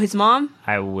 Yeah. Oh, his mom?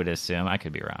 I would assume. I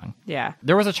could be wrong. Yeah.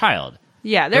 There was a child.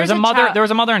 Yeah, there was a mother. There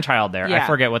was a mother and child there. Yeah. I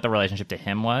forget what the relationship to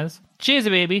him was. She has a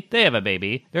baby. They have a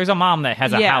baby. There's a mom that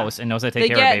has a house and knows how to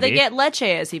take care of a baby. They get leche,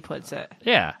 as he puts it.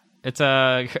 Yeah, it's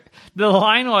the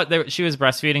line. She was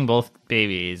breastfeeding both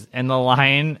babies, and the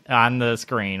line on the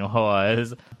screen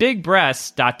was "big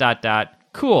breasts." ...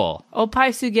 Cool. Opai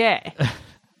suge.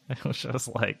 It was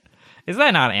just like, is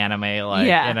that not anime?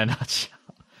 In a nutshell.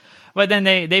 But then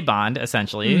they bond,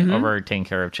 essentially, over taking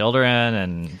care of children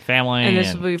and family. And this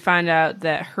is where we find out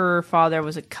that her father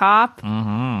was a cop,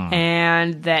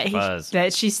 and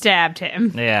that she stabbed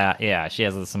him. Yeah. She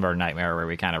has some sort of nightmare where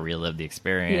we kind of relive the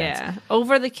experience. Yeah,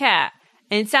 over the cat.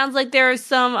 And it sounds like there are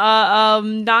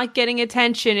some not getting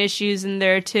attention issues in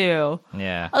there, too.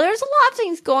 Yeah. There's a lot of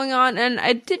things going on, and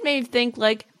it did make me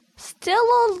think,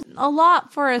 still a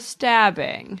lot for a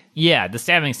stabbing. Yeah, the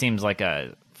stabbing seems like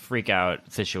a freak out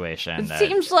situation. It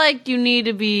seems like you need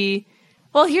to be...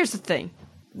 Well, here's the thing.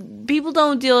 People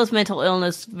don't deal with mental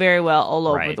illness very well all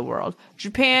over the world.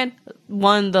 Japan,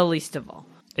 one the least of all.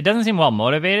 It doesn't seem well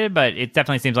motivated, but it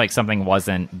definitely seems like something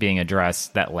wasn't being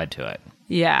addressed that led to it.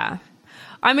 Yeah.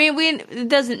 I mean, it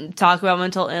doesn't talk about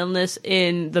mental illness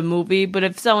in the movie, but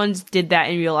if someone did that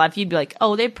in real life, you'd be like,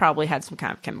 oh, they probably had some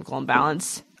kind of chemical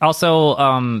imbalance.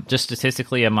 Also, just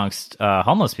statistically amongst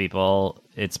homeless people,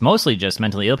 it's mostly just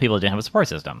mentally ill people who didn't have a support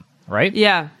system, right?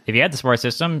 Yeah. If you had the support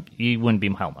system, you wouldn't be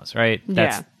homeless, right?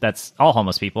 That's all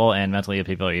homeless people, and mentally ill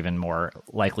people are even more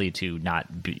likely to not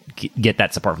get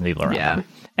that support from the people around them.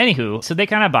 Anywho, so they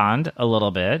kind of bond a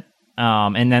little bit.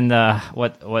 And then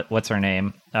what's her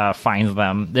name finds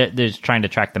them. They're trying to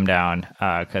track them down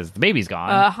because the baby's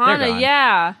gone.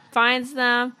 Hana, finds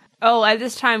them. Oh, at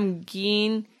this time,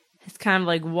 Geen has kind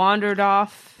of wandered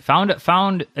off.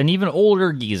 Found an even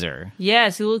older geezer.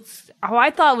 Yes, who looks. Oh,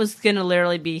 I thought it was gonna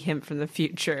literally be him from the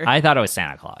future. I thought it was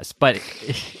Santa Claus, but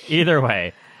either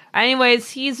way.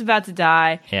 Anyways, he's about to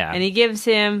die. Yeah, and he gives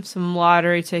him some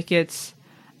lottery tickets,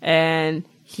 and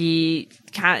he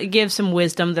kind of gives some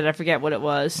wisdom that I forget what it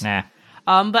was. Nah.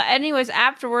 But anyways,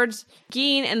 afterwards,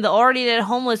 Geen and the already dead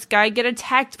homeless guy get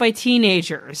attacked by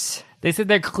teenagers. They said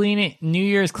they're cleaning, New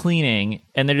Year's cleaning,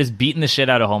 and they're just beating the shit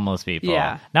out of homeless people.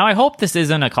 Yeah. Now, I hope this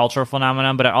isn't a cultural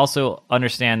phenomenon, but I also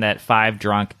understand that 5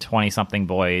 drunk 20-something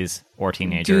boys or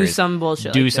teenagers do some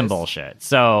bullshit.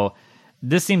 So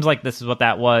this seems like this is what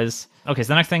that was. Okay, so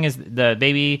the next thing is the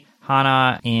baby,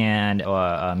 Hana, and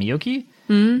Miyuki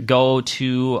go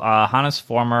to Hana's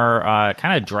former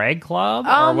kind of drag club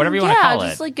or whatever you want to call it. Yeah,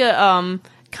 just like a...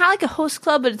 kind of like a host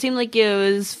club, but it seemed like it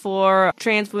was for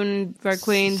trans women, drag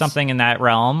queens. Something in that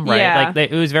realm, right? Yeah.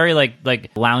 It was very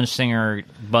like lounge singer,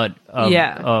 but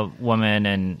a woman,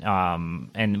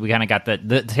 and we kind of got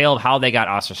the tale of how they got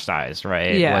ostracized,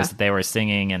 right? Yeah. Was that they were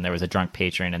singing and there was a drunk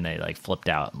patron and they flipped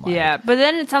out. And, yeah, but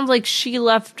then it sounds like she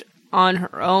left on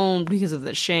her own because of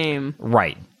the shame.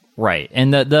 Right,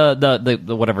 and the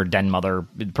whatever den mother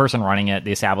person running it,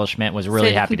 the establishment was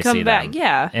really happy to see them.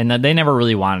 Yeah, and they never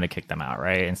really wanted to kick them out,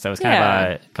 right? And so it was kind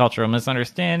of a cultural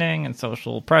misunderstanding and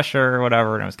social pressure or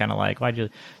whatever. And it was kind of like, why'd you?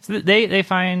 So they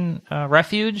find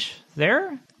refuge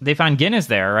there. they found Gin is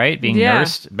there, right? Being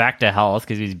nursed back to health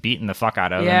because he's beating the fuck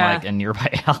out of in like a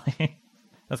nearby alley.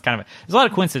 That's kind of there's a lot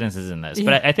of coincidences in this,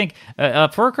 but I think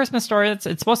for a Christmas story, it's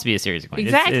supposed to be a series of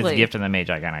coincidences. Exactly, it's Gift and the Mage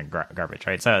kind of garbage,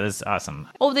 right? So this is awesome.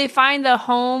 Oh, they find the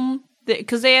home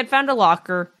because they had found a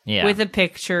locker with a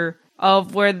picture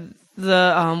of where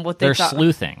the what they're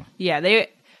sleuthing. Yeah, they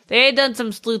had done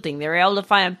some sleuthing. They were able to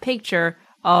find a picture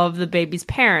of the baby's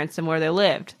parents and where they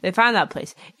lived. They found that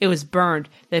place. It was burned.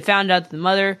 They found out the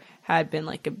mother had been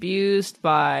like abused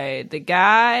by the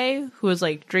guy who was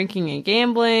like drinking and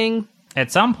gambling. At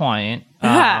some point,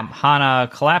 Hana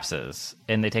collapses,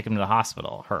 and they take him to the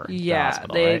hospital.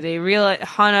 They realize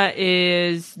Hana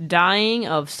is dying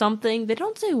of something. They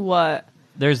don't say what.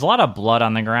 There's a lot of blood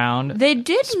on the ground. They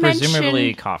did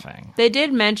presumably coughing. They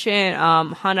did mention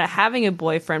Hana having a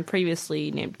boyfriend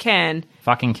previously named Ken.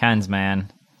 Fucking Ken's,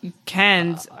 man.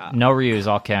 Ken's. No Ryu's,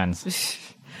 all Ken's.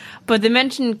 But they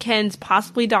mentioned Ken's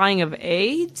possibly dying of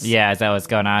AIDS. Yeah, is that what's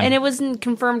going on? And it wasn't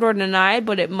confirmed or denied,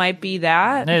 but it might be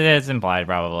that. It's implied,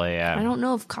 probably, yeah. I don't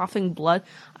know if coughing blood...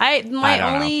 Okay, I'm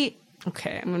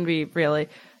going to be really...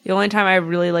 The only time I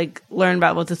really, learned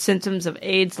about what the symptoms of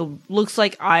AIDS looks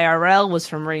like IRL was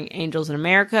from reading Angels in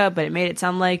America, but it made it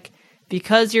sound like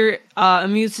because your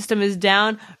immune system is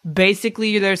down,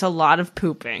 basically there's a lot of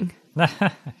pooping.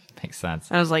 Makes sense.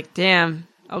 And I was like, damn...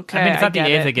 Okay, I mean, it's not the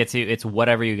AIDS that gets you; it's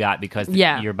whatever you got because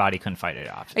your body couldn't fight it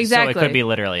off. Exactly, so it could be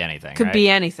literally anything. Could be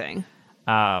anything.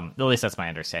 At least that's my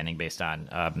understanding based on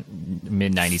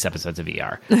mid '90s episodes of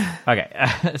ER.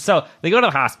 Okay, so they go to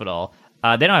the hospital.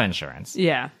 They don't have insurance.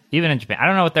 Yeah, even in Japan, I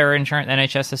don't know what their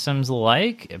NHS system's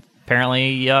like.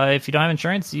 Apparently, if you don't have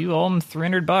insurance, you owe them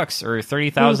 $300 or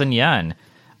 30,000 yen,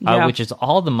 which is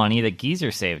all the money that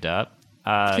Geezer saved up.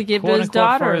 To give to his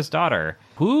daughter. For his daughter,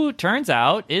 who turns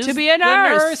out is to be a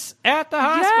nurse at the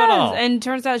hospital. Yes, and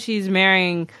turns out she's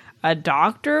marrying a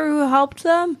doctor who helped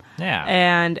them. Yeah.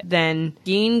 And then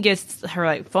Gin gets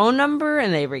her phone number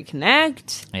and they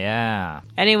reconnect. Yeah.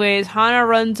 Anyways, Hana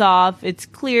runs off. It's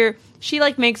clear she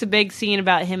makes a big scene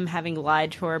about him having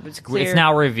lied to her, but it's clear. It's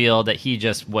now revealed that he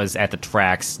just was at the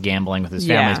tracks gambling with his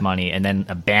family's money and then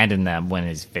abandoned them when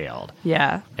he's failed.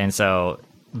 Yeah. And so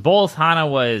both Hana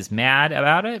was mad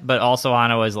about it, but also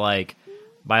Hana was like,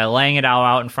 by laying it all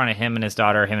out in front of him and his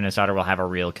daughter will have a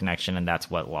real connection, and that's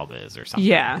what love is, or something.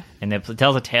 Yeah. And it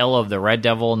tells a tale of the red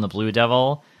devil and the blue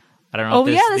devil. I don't know. Oh,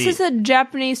 this is a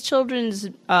Japanese children's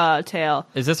tale.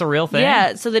 Is this a real thing?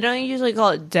 Yeah, so they don't usually call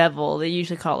it devil. They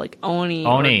usually call it Oni.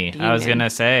 Oni, I was going to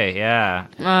say, yeah.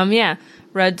 Yeah.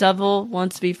 Red devil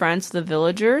wants to be friends with the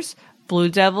villagers. Blue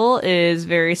devil is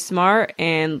very smart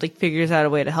and figures out a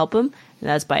way to help him. And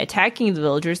that's by attacking the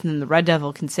villagers, and then the red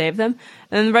devil can save them.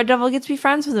 And then the red devil gets to be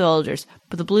friends with the villagers.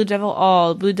 But the blue devil,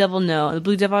 no. The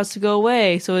blue devil has to go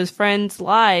away, so his friend's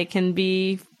lie can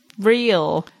be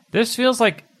real. This feels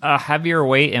like a heavier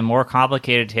weight and more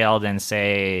complicated tale than,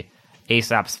 say,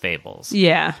 Aesop's Fables.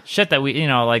 Yeah. Shit that we,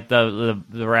 the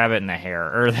rabbit and the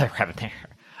hare, or the rabbit and the hare.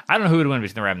 I don't know who would win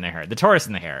between the rabbit and the hare. The tortoise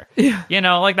and the hare. Yeah.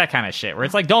 That kind of shit, where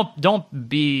it's don't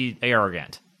be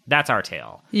arrogant. That's our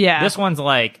tale. Yeah. This one's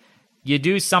you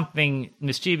do something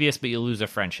mischievous, but you lose a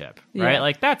friendship, right?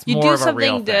 Yeah. That's more of a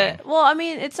real thing. Well, I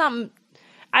mean, it's not...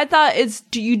 I thought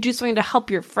you do something to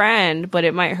help your friend, but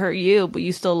it might hurt you, but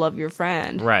you still love your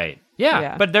friend. Right.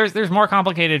 Yeah. But there's more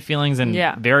complicated feelings and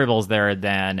variables there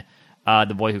than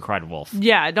The Boy Who Cried Wolf.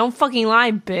 Yeah, don't fucking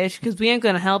lie, bitch, because we ain't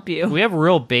gonna help you. We have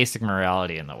real basic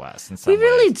morality in the West. In some we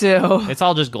really ways. do. It's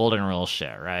all just golden rule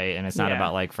shit, right? And it's not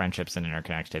about friendships and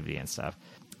interconnectivity and stuff.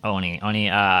 Oni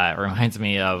reminds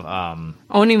me of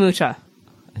Onimusha.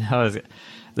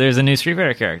 There's a new Street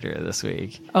Fighter character this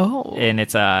week. Oh, and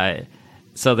it's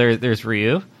so there's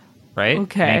Ryu, right?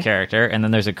 Okay, main character, and then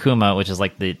there's Akuma, which is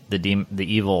the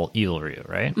evil Ryu,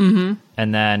 right? Mm-hmm.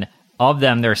 And then of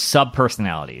them, there's sub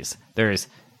personalities. There's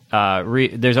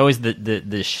always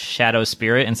the shadow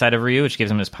spirit inside of Ryu, which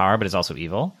gives him his power, but is also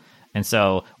evil. And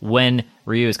so when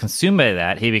Ryu is consumed by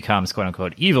that, he becomes "quote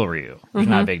unquote" evil Ryu, which is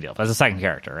not a big deal. That's the second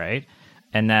character, right?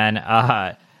 And then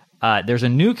there's a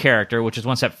new character, which is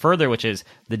one step further, which is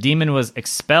the demon was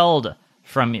expelled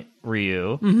from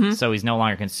Ryu, so he's no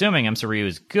longer consuming him, so Ryu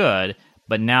is good,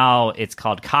 but now it's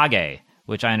called Kage,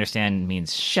 which I understand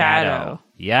means shadow.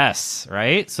 Yes,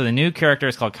 right? So the new character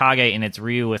is called Kage, and it's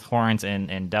Ryu with horns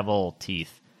and devil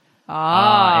teeth.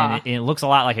 And it looks a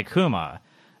lot like Akuma.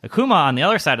 Akuma, on the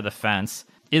other side of the fence,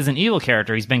 is an evil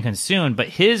character. He's been consumed, but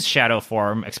his shadow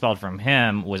form, expelled from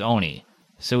him, was Oni.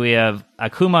 So we have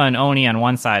Akuma and Oni on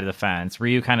one side of the fence,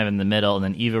 Ryu kind of in the middle, and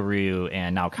then evil Ryu,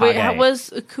 and now Kage. Wait, what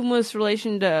was Akuma's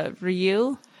relation to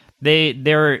Ryu?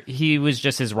 He was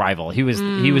just his rival. He was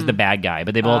the bad guy,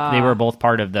 but they were both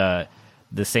part of the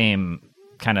same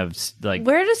kind of like.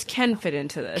 Where does Ken fit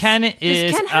into this?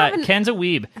 Ken's a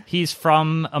weeb. He's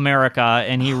from America,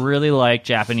 and he really liked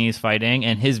Japanese fighting.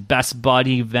 And his best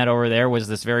buddy he met over there was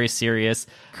this very serious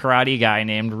karate guy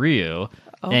named Ryu,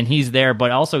 and he's there,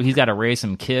 but also he's got to raise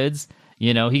some kids.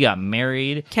 You know, he got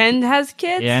married. Ken has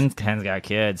kids? Yeah, and Ken's got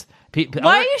kids.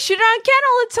 Why are you shooting on Ken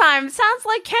all the time? It sounds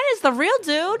like Ken is the real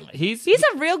dude. He's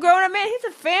a real grown-up man. He's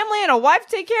a family and a wife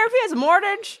to take care of. He has a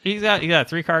mortgage. He got a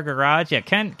 3-car garage. Yeah,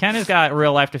 Ken has got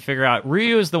real life to figure out.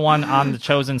 Ryu is the one on the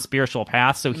chosen spiritual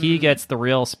path, so he gets the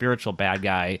real spiritual bad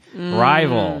guy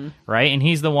rival, right? And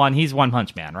he's One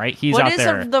Punch Man, right? He's what out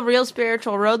there. What is the real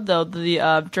spiritual road, though?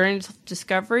 The journey to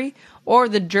discovery or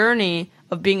the journey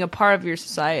of being a part of your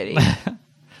society?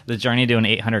 The journey to an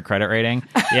 800 credit rating.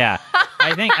 Yeah.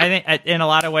 I think in a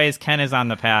lot of ways Ken is on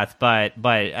the path, but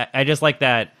I just like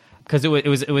that because it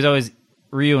was always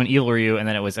Ryu and Evil Ryu, and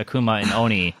then it was Akuma and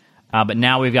Oni. But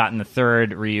now we've gotten the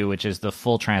third Ryu, which is the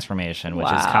full transformation,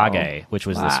 which is Kage, which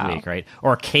was this week, right?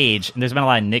 Or Cage. And there's been a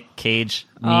lot of Nick Cage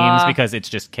memes because it's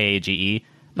just Kage,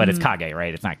 but it's Kage,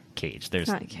 right? It's not Cage. It's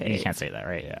not Cage. You can't say that,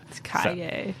 right? Yeah. It's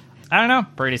Kage. So, I don't know.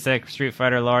 Pretty sick Street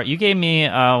Fighter lore. You gave me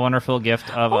a wonderful gift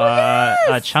of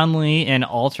a Chun-Li in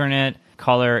alternate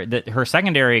color, her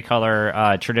secondary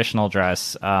color traditional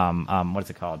dress. What's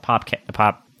it called? Pop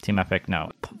Team Epic?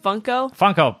 No.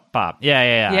 Funko Pop.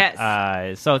 Yeah.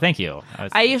 Yes. So thank you.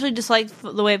 I usually just like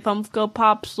the way Funko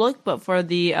Pops look, but for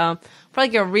the for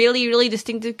like a really, really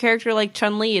distinctive character like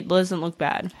Chun-Li, it doesn't look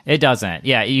bad. It doesn't.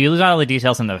 Yeah, you lose all the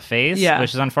details in the face,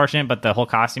 which is unfortunate, but the whole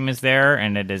costume is there,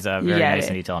 and it is very nice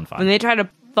and detailed and fun. When they try to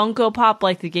Funko Pop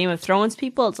like the Game of Thrones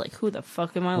people, it's like, who the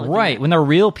fuck am I looking at? When they're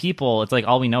real people, it's like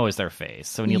all we know is their face.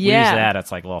 So when you lose that,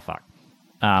 it's like, well, fuck.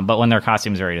 But when their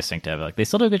costume's very distinctive, like they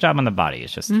still do a good job on the body.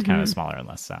 It's just kind of smaller and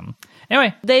less.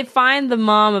 Anyway, they find the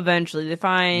mom eventually. They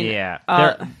find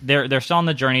they're still on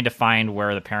the journey to find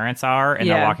where the parents are, and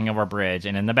they're walking over a bridge.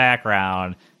 And in the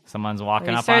background, someone's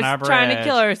walking up on a bridge, trying to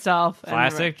kill herself.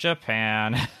 Classic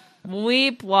Japan.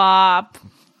 Weep wop.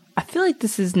 I feel like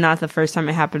this is not the first time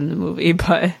it happened in the movie,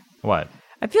 but what?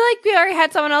 I feel like we already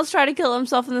had someone else try to kill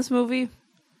himself in this movie.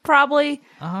 Probably.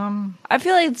 I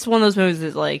feel like it's one of those movies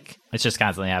that like it's just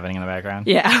constantly happening in the background.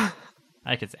 Yeah.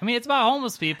 It's about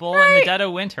homeless people in the dead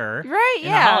of winter, right?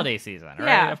 In the holiday season, right?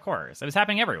 Yeah. Of course, it was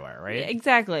happening everywhere, right? Yeah,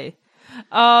 exactly.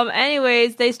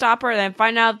 Anyways, they stop her and then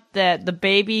find out that the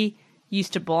baby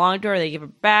used to belong to her. They give her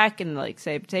back and like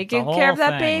say, take care of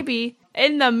that baby.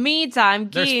 In the meantime,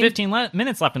 there's 15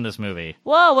 minutes left in this movie.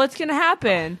 Whoa, what's gonna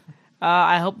happen?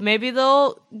 I hope maybe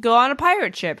they'll go on a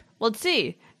pirate ship. Let's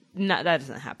see. No, that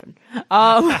doesn't happen.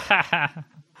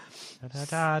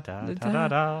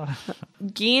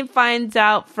 Geen finds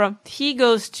out he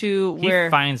goes to where...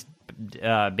 He finds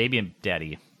baby and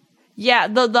daddy. Yeah,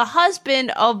 the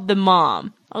husband of the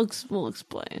mom. We'll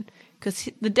explain. Because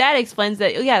the dad explains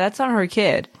that, that's not her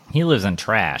kid. He lives in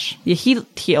trash. Yeah,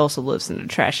 he also lives in a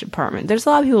trash apartment. There's a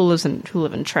lot of people who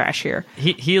live in trash here.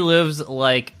 He lives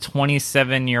like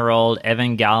 27-year-old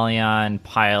Evangelion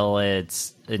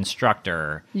pilot's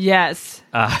instructor. Yes.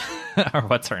 Or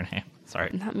what's her name? Sorry.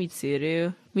 Not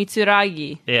Mitsuru.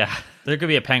 Mitsuragi. Yeah. There could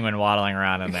be a penguin waddling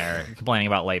around in there complaining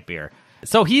about light beer.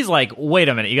 So he's like, wait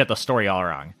a minute, you got the story all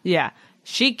wrong. Yeah.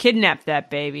 She kidnapped that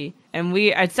baby. And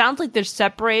it sounds like they're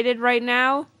separated right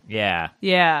now. Yeah.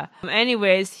 Yeah.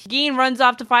 Anyways, Geen runs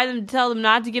off to find them to tell them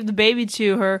not to give the baby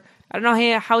to her. I don't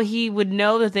know how he would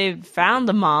know that they found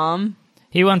the mom.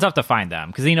 He runs off to find them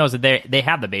because he knows that they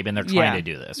have the baby and they're trying to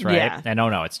do this, right? Yeah. And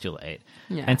no, it's too late.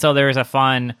 Yeah. And so there's a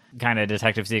fun kind of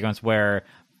detective sequence where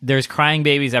there's crying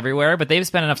babies everywhere, but they've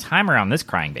spent enough time around this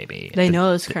crying baby. They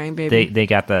know this crying baby. They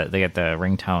got the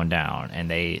ringtone down, and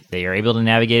they are able to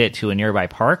navigate it to a nearby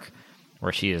park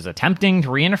where she is attempting to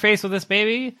reinterface with this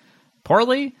baby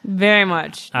poorly. Very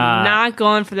much. Not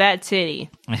going for that titty.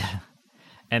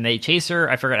 And they chase her,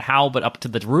 I forget how, but up to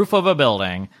the roof of a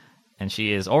building. And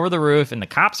she is over the roof, and the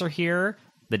cops are here.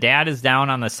 The dad is down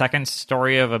on the second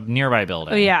story of a nearby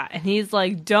building. Oh, yeah. And he's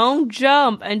like, don't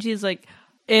jump. And she's like,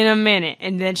 in a minute.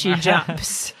 And then she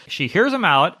jumps. She hears him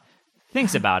out,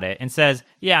 thinks about it, and says,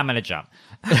 yeah, I'm going to jump.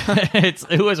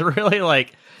 It was really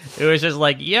like, it was just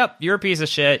like, yep, you're a piece of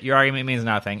shit. Your argument means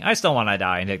nothing. I still want to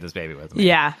die and take this baby with me.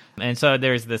 Yeah. And so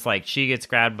there's this, like, she gets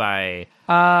grabbed by...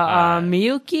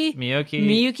 Miyuki.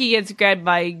 Miyuki gets grabbed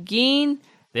by Geen.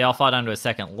 They all fall down to a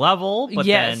second level, but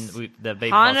then the baby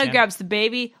Hana grabs the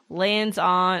baby, lands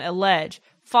on a ledge,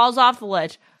 falls off the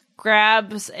ledge,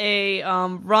 grabs a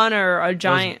runner, a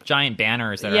giant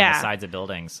banners that are on the sides of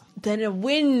buildings. Then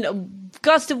a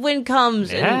gust of wind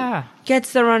comes and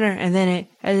gets the runner, and then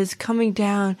as it's coming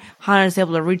down, Hana is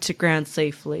able to reach the ground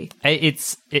safely.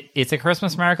 It's a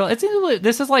Christmas miracle.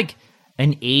 This is like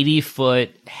an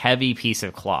 80-foot heavy piece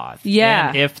of cloth. Yeah.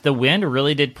 And if the wind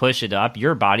really did push it up,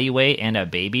 your body weight and a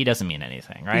baby doesn't mean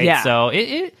anything, right? Yeah. So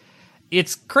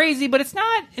it's crazy, but it's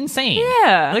not insane.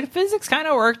 Yeah. Like, physics kind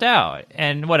of worked out.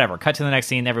 And whatever, cut to the next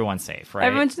scene, everyone's safe, right?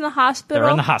 Everyone's in the hospital. They're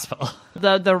in the hospital.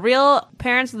 The real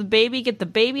parents of the baby get the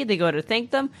baby. They go to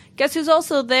thank them. Guess who's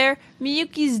also there?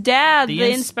 Miyuki's dad,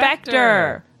 the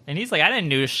inspector. And he's like, I didn't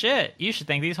do shit. You should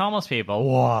thank these homeless people.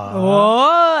 Whoa.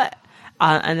 What?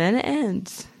 And then it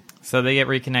ends. So they get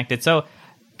reconnected. So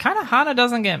kind of Hana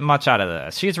doesn't get much out of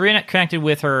this. She's reconnected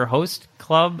with her host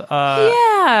club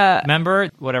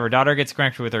member. Whatever, daughter gets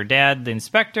connected with her dad, the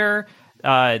inspector.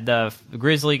 The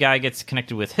grizzly guy gets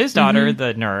connected with his daughter,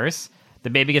 the nurse. The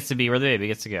baby gets to be where the baby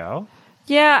gets to go.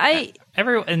 Yeah,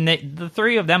 the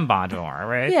three of them bond more,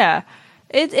 right? Yeah.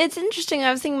 It's interesting.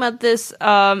 I was thinking about this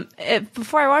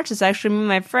before I watched this. Actually, me and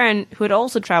my friend who had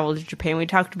also traveled to Japan, we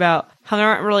talked about how there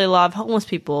aren't really a lot of homeless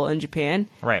people in Japan.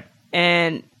 Right.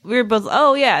 And we were both,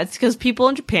 it's because people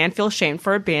in Japan feel ashamed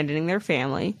for abandoning their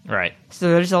family. Right. So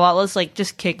there's a lot less, like,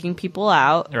 just kicking people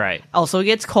out. Right. Also, it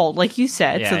gets cold, like you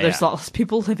said, so there's a yeah. lot less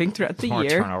people living throughout the More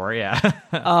year. turnover, yeah.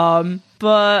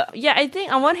 But, yeah, I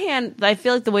think on one hand, I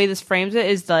feel like the way this frames it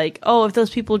is like, if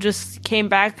those people just came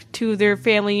back to their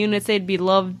family units, they'd be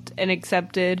loved and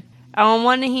accepted. On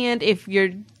one hand, if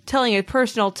you're telling a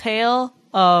personal tale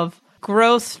of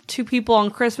growth to people on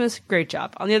Christmas, great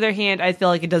job. On the other hand, I feel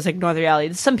like it does ignore the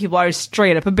reality. Some people are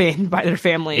straight up abandoned by their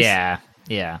families. Yeah.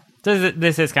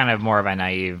 This is kind of more of a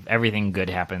naive, everything good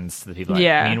happens to the people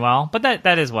that mean well. But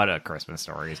that is what a Christmas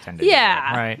stories tend to do,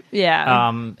 right?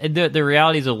 Yeah. The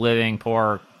realities of living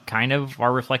poor kind of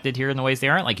are reflected here in the ways they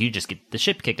aren't. Like, you just get the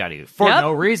shit kicked out of you for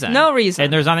no reason. No reason.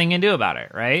 And there's nothing you can do about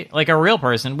it, right? Like, a real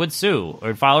person would sue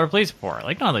or file a police report.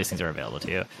 Like, none of these things are available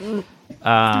to you.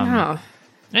 No.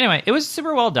 Anyway, it was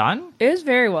super well done. It was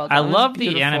very well done. I love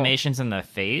the animations in the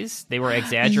face. They were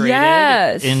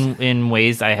exaggerated in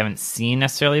ways I haven't seen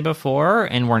necessarily before,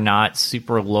 and were not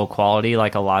super low quality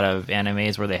like a lot of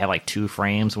animes where they have like 2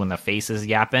 frames when the face is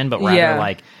yapping, but rather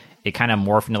like it kind of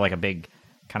morphed into like a big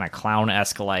kind of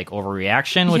clown-esque like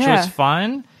overreaction, which was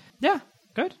fun. Yeah,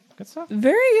 good stuff.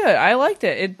 Very good. I liked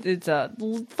it. It's a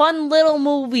fun little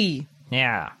movie.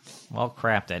 Yeah, well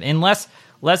crafted. And less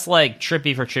like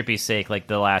trippy for trippy's sake, like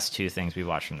the last 2 things we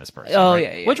watched from this person. Oh,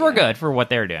 right? yeah. Which were good for what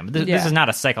they're doing. But this is not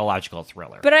a psychological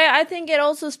thriller. But I think it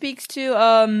also speaks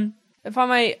to, if I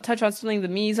might touch on something that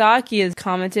Miyazaki has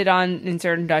commented on in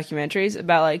certain documentaries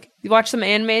about, like, you watch some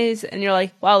animes and you're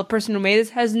like, wow, the person who made this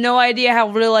has no idea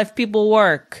how real life people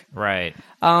work. Right.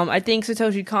 I think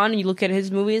Satoshi Kon, you look at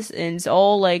his movies and it's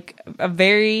all like a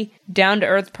very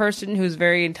down-to-earth person who's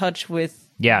very in touch with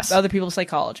other people's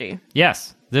psychology.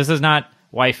 Yes. This is not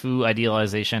waifu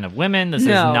idealization of women. This is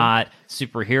not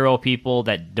superhero people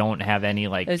that don't have any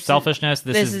selfishness.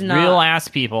 This is real ass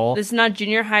people. This is not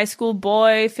junior high school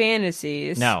boy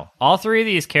fantasies. No. All 3 of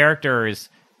these characters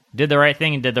did the right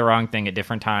thing and did the wrong thing at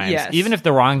different times. Yes. Even if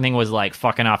the wrong thing was like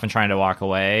fucking off and trying to walk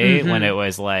away, when it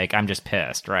was like, I'm just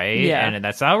pissed, right? Yeah. And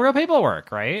that's how real people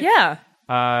work, right? Yeah.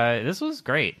 This was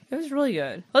great. It was really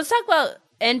good. Let's talk about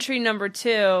entry number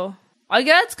 2.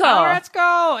 Let's go. Let's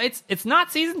go. It's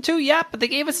not season 2 yet, but they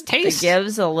gave us a taste. It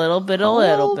gives a little bit.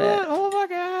 Oh my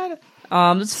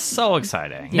god. It's so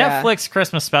exciting. Yeah. Netflix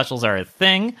Christmas specials are a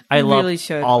thing. I love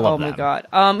all of them.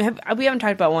 Oh my god. We haven't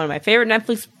talked about one of my favorite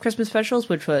Netflix Christmas specials,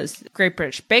 which was Great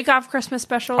British Bake Off Christmas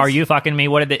specials. Are you fucking me?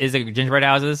 Is it gingerbread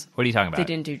houses? What are you talking about? They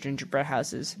didn't do gingerbread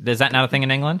houses. Is that not a thing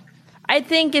in England? I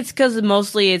think it's because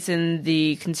mostly it's in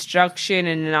the construction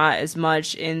and not as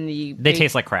much in the... They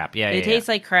taste like crap. Yeah, They taste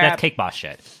like crap. That's Cake Boss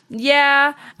shit.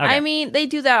 Yeah. Okay. I mean, they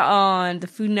do that on the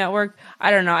Food Network.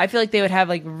 I don't know. I feel like they would have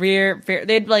like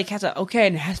they'd like have to,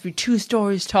 and it has to be 2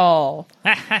 stories tall.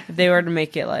 If they were to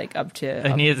make it like up to...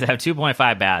 It needs to have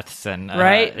 2.5 baths and...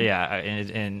 right? Yeah,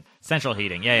 in central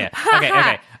heating. Yeah.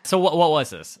 Okay. So what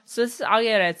was this? So this is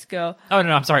Aggretsuko. Oh,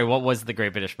 no, I'm sorry. What was the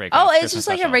Great British Bake Off? Oh, it's Christmas just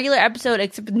like special? a regular episode,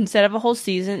 except instead of a whole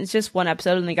season, it's just one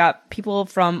episode, and they got people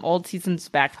from old seasons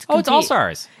back to compete. Oh, it's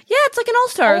All-Stars. Yeah, it's like an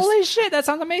All-Stars. Holy shit, that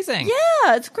sounds amazing.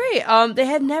 Yeah, it's great. I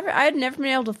had never been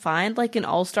able to find like an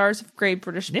All-Stars of Great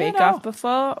British Bake Off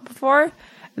before.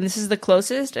 And this is the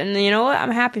closest, and you know what? I'm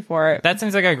happy for it. That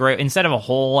seems like a great... Instead of a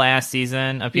whole ass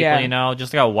season of people,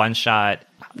 just like a one-shot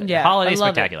holiday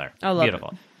spectacular. I love Beautiful.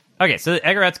 it. Okay, so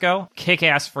Aggretsuko,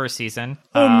 kick-ass first season.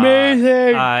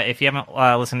 Amazing. If you haven't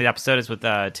listened to the episode, it's with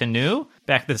Tanu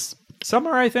back this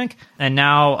summer, I think. And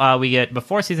now we get,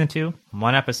 before season 2,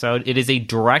 1 episode. It is a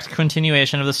direct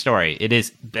continuation of the story. It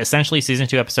is essentially season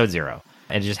 2, episode 0.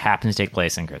 It just happens to take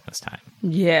place in Christmas time.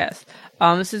 Yes.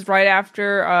 This is right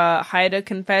after Haida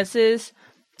confesses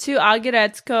to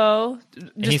Aggretsuko.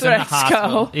 He's in the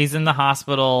hospital. He's in the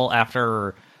hospital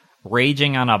after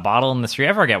raging on a bottle in the street.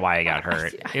 I forget why he got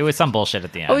hurt. It was some bullshit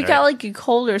at the end. Oh, he got like a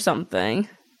cold or something.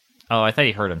 Oh, I thought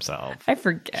he hurt himself. I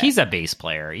forget. He's a bass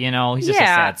player, you know? He's just a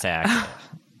sad sack.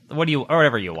 Or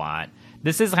whatever you want.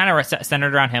 This is kind of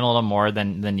centered around him a little more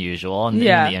than usual. And in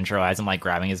the intro, has him like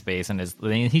grabbing his bass and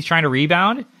he's trying to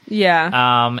rebound.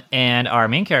 Yeah. And our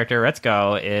main character,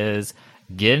 Retsuko, is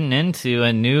getting into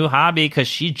a new hobby because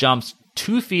she jumps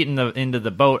 2 feet into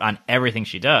the boat on everything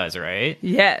she does, right?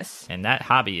 Yes. And that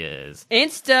hobby is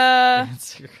Insta.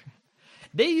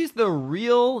 They use the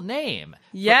real name.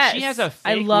 Yes. She has a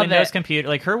fake Windows computer.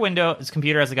 Like her Windows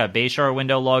computer has like a Bayshore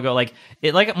window logo. Like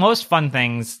most fun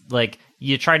things, like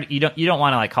you don't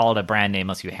want to like call it a brand name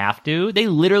unless you have to. They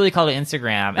literally call it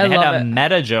Instagram and had a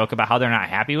meta joke about how they're not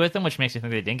happy with them, which makes me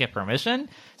think they didn't get permission.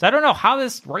 So I don't know how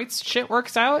this rights shit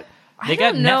works out. They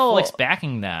got Netflix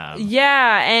backing them.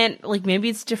 Yeah, and like maybe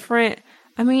it's different.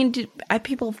 I mean,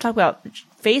 people talk about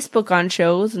Facebook on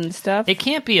shows and stuff. It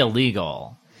can't be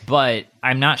illegal, but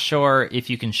I'm not sure if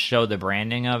you can show the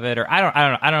branding of it, or I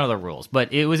don't know the rules.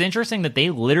 But it was interesting that they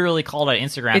literally called it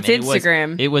Instagram. It's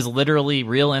Instagram. It was literally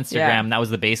real Instagram. Yeah. That was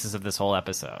the basis of this whole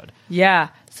episode. Yeah.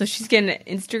 So she's getting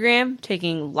Instagram,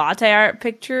 taking latte art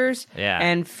pictures,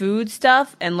 and food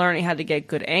stuff, and learning how to get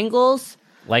good angles.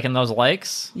 Liking those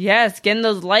likes? Yes, getting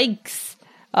those likes.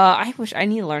 I wish I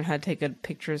need to learn how to take good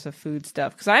pictures of food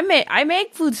stuff, because I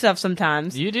make food stuff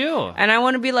sometimes. You do, and I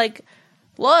want to be like,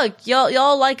 look,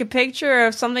 y'all like a picture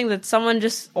of something that someone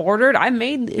just ordered? I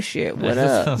made this shit. What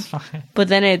up? But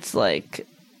then it's like,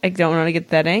 I don't want to get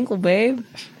that angle, babe.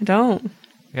 I don't.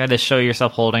 You got to show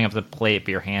yourself holding up the plate,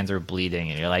 but your hands are bleeding,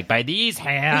 and you're like, by these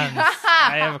hands,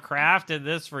 I have crafted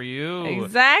this for you.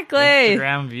 Exactly.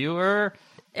 Instagram viewer.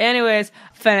 Anyways,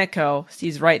 Feneko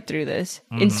sees right through this.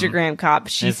 Instagram cop.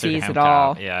 She sees it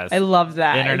all. Yes. I love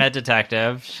that. Internet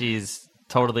detective. She's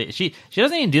totally... She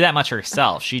doesn't even do that much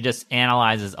herself. She just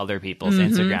analyzes other people's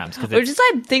Instagrams. Which is,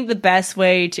 I think, the best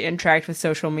way to interact with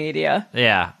social media.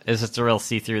 Yeah. It's just to real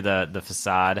see through the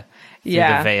facade. Through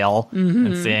the veil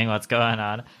and seeing what's going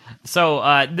on. So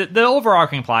the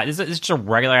overarching plot is just a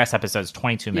regular-ass episode. It's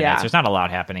 22 minutes. There's not a lot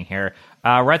happening here.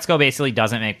 Retsuko basically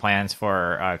doesn't make plans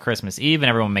for Christmas Eve, and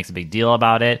everyone makes a big deal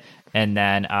about it. And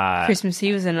then Christmas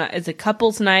Eve is a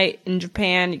couple's night in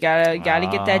Japan. You gotta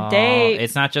get that date.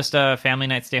 It's not just a family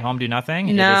night, stay home, do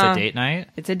nothing. No. It is a date night.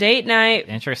 It's a date night.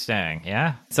 Interesting.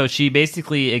 Yeah. So she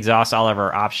basically exhausts all of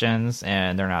her options,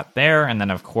 and they're not there. And then,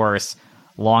 of course,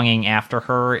 longing after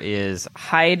her is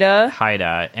Haida,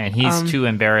 and he's too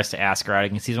embarrassed to ask her out.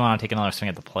 He doesn't want to take another swing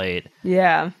at the plate.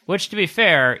 Yeah. Which, to be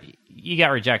fair, you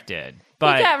got rejected.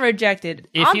 But he got rejected.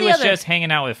 If he was just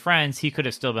hanging out with friends, he could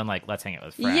have still been like, let's hang out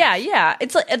with friends. Yeah.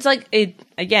 It's like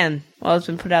again, well, it's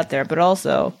been put out there, but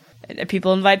also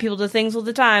people invite people to things all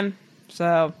the time.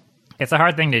 So it's a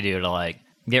hard thing to do to like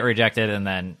get rejected and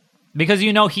then... Because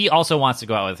he also wants to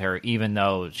go out with her, even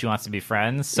though she wants to be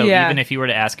friends. So even if he were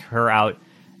to ask her out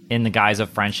in the guise of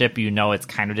friendship, it's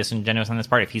kind of disingenuous on this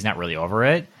part if he's not really over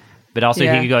it. But also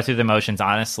he could go through the motions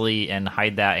honestly and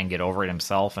hide that and get over it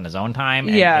himself in his own time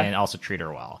and also treat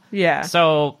her well. Yeah.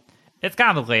 So it's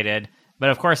complicated. But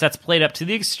of course, that's played up to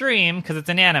the extreme because it's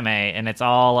an anime and it's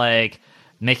all like...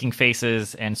 making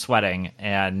faces and sweating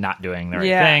and not doing the right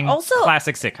thing. Also,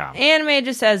 classic sitcom. Anime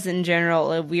just has, in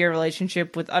general, a weird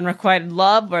relationship with unrequited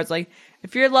love, where it's like,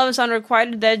 if your love is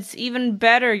unrequited, that's even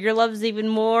better. Your love is even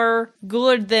more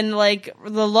good than, like,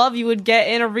 the love you would get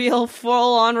in a real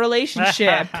full-on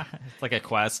relationship. It's like a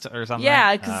quest or something?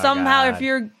 Yeah, because somehow if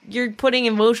you're putting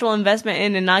emotional investment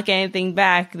in and not getting anything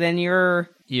back, then you're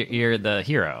the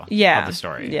hero of the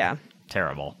story. Yeah.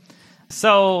 Terrible.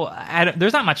 So,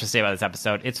 there's not much to say about this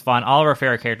episode. It's fun. All of our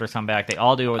favorite characters come back. They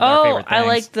all do their favorite things. I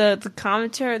like the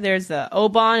commentary. There's the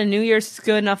Obon, and New Year's is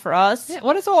good enough for us. Yeah,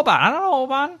 what is Obon? I don't know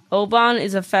Obon. Obon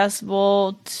is a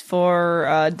festival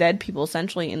for dead people,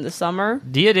 essentially, in the summer.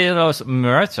 Dia de los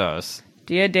Muertos.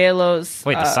 Dia de los...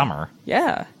 Wait, the summer?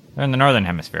 Yeah. They're in the northern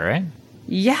hemisphere, right?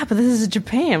 Yeah, but this is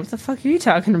Japan. What the fuck are you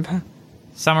talking about?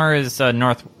 Summer is a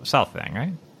north-south thing,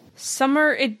 right?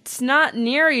 Summer, it's not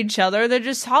near each other. They're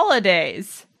just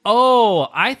holidays. Oh,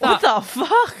 I thought... What the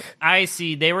fuck? I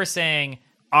see. They were saying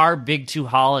our big two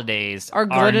holidays are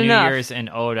good enough. New Year's and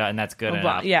Oda, and that's good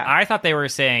enough. Yeah. I thought they were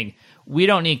saying we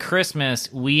don't need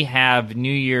Christmas. We have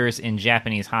New Year's in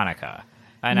Japanese Hanukkah.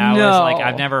 And I was like,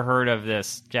 I've never heard of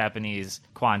this Japanese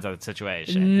Kwanzaa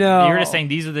situation. No. You're just saying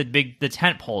these are the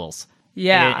tent poles.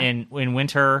 Yeah. In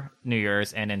winter, New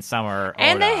Year's, and in summer,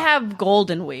 And they have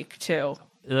Golden Week, too.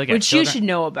 Which you should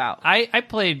know about. I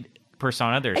played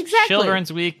Persona. There's Exactly.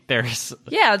 Children's Week. There's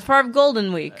Yeah, it's part of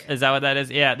Golden Week. Is that what that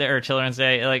is? Yeah, there are Children's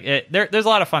Day. Like there's a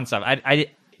lot of fun stuff.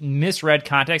 I misread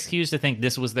context cues to think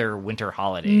this was their winter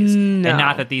holidays, and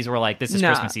not that these were like this is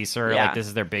Christmas, Easter, like this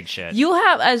is their big shit. You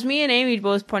have, as me and Amy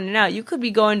both pointed out, you could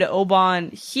be going to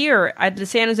Obon here at the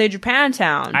San Jose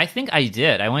Japantown. I think I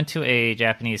did. I went to a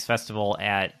Japanese festival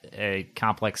at a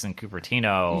complex in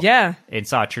Cupertino. Yeah, and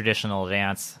saw a traditional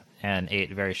dance and ate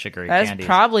very sugary That's candies.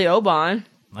 probably Obon.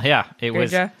 Yeah, it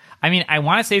was. I mean, I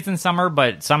want to say it's in summer,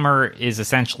 but summer is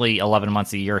essentially 11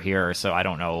 months a year here, so I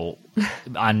don't know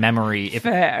on memory if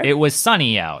Fair. it was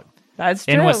sunny out. That's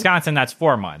true. In Wisconsin, that's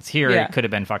 4 months. Here, it could have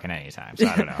been fucking any time, so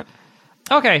I don't know.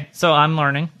 Okay, so I'm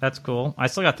learning. That's cool. I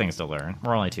still got things to learn.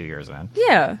 We're only 2 years in.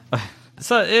 Yeah.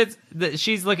 So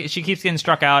she keeps getting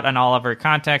struck out on all of her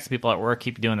contacts. People at work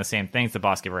keep doing the same things. The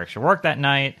boss gave her extra work that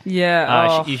night.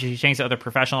 Yeah. She changes to other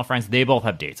professional friends. They both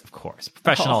have dates, of course.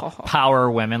 Professional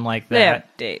power women like that. They have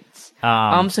dates.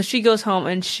 So she goes home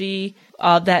and she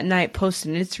that night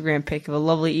posted an Instagram pic of a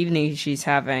lovely evening she's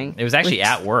having. It was actually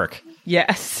at work.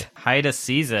 Yes. Haida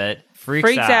sees it,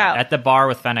 freaks out at the bar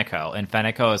with Feneko, and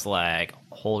Feneko is like,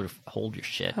 hold your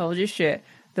shit. Hold your shit.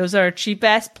 Those are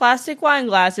cheap-ass plastic wine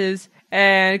glasses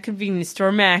and convenience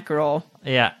store mackerel.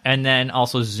 Yeah, and then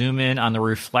also zoom in on the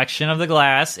reflection of the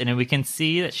glass, and then we can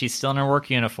see that she's still in her work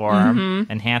uniform.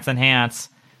 Enhance.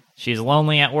 She's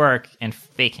lonely at work and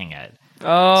faking it.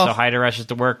 Oh. So Haida rushes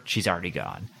to work. She's already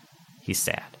gone. He's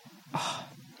sad.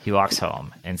 He walks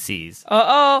home and sees.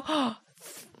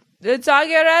 It's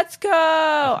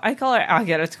Aggretsuko! I call her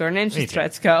Aggretsuko. Her name's just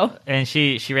Retsuko. And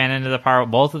she ran into the car.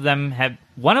 Both of them had...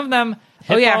 One of them...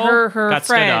 her got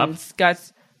friends got...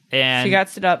 And she got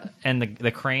stood up. And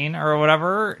the crane or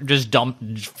whatever just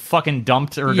fucking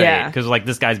dumped her date. Because, like,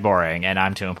 this guy's boring and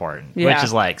I'm too important. Yeah. Which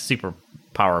is, like, super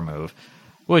power move.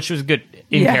 Which was good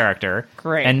in character.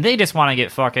 Great. And they just want to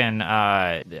get fucking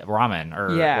ramen or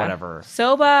whatever.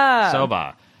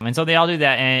 Soba. And so they all do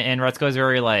that. And Retsuko's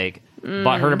very, like...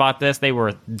 heard about this. They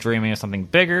were dreaming of something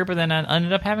bigger, but then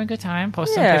ended up having a good time.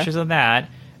 Posted some pictures of that.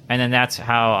 And then that's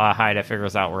how Haida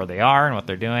figures out where they are and what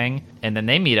they're doing. And then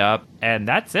they meet up, and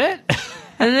that's it. And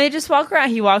then they just walk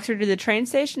around. He walks her to the train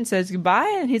station, says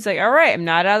goodbye, and he's like, all right, I'm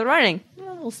not out of the running.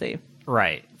 Well, we'll see.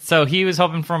 Right. So he was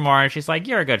hoping for more. She's like,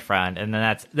 you're a good friend. And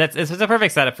then it's a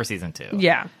perfect setup for season 2.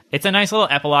 Yeah. It's a nice little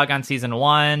epilogue on season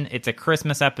 1. It's a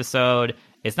Christmas episode.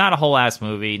 It's not a whole ass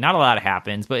movie. Not a lot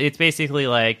happens, but it's basically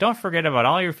like, don't forget about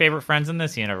all your favorite friends in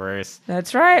this universe.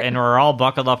 That's right. And we're all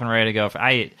buckled up and ready to go.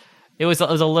 It was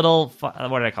a little, what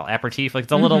did I call it? Aperitif? Like,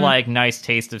 it's a little, like, nice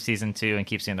taste of season 2 and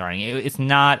keeps you in the running. It's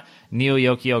not Neo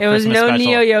Yokio Christmas special. It was no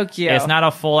Neo Yokio. It's not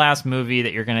a full-ass movie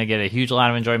that you're going to get a huge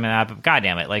lot of enjoyment out of, but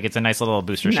goddamn it. Like, it's a nice little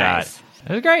booster shot.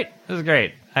 It was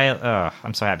great.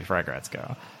 I'm so happy for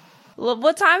Aggretsuko.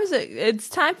 What time is it? It's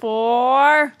time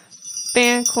for...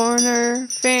 Fan corner,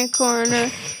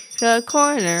 the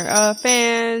corner of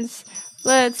fans.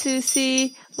 Let's who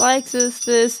see likes us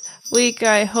this week.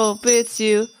 I hope it's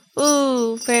you.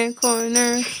 Ooh, fan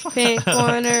corner.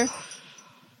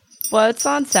 What's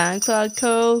on SoundCloud,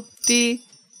 Cody?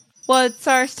 What's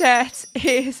our stats?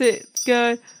 Is it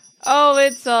good? Oh,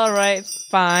 it's alright,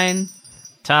 fine.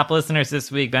 Top listeners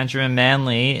this week, Benjamin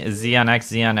Manley,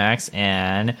 Xionx,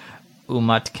 and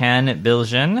Umatken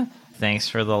Biljan. Thanks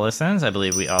for the listens. I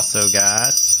believe we also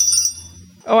got...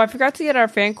 Oh, I forgot to get our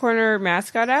fan corner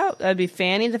mascot out. That'd be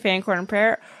Fanny, the fan corner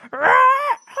parrot.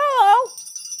 Hello.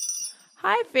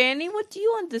 Hi, Fanny. What do you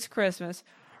want this Christmas?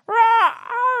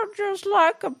 I'd just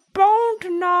like a bone to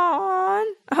gnaw on.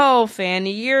 Oh,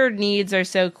 Fanny, your needs are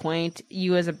so quaint.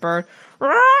 You as a bird.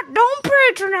 Don't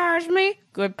patronize me.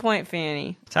 Good point,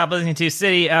 Fanny. Top listening to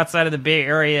city outside of the Bay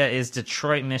Area is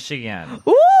Detroit, Michigan.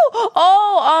 Ooh!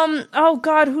 Oh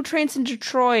God, who trains in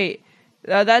Detroit?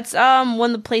 That's one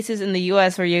of the places in the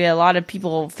U.S. where you get a lot of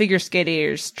people, figure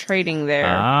skaters, trading there.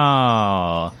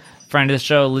 Oh. Friend of the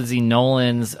show, Lizzie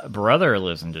Nolan's brother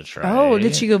lives in Detroit. Oh,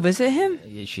 did she go visit him?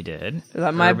 Yeah, she did.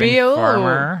 That might Urban be.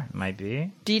 Farmer. Might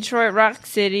be. Detroit, Rock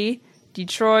City.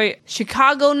 Detroit,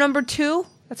 Chicago #2.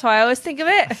 That's how I always think of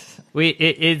it.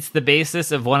 It's the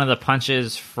basis of one of the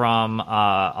punches from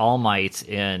All Might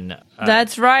in...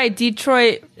 That's right,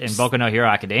 Detroit. In Boku no Hero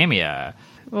Academia.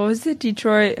 What was it,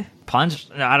 Detroit? Punch?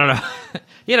 I don't know.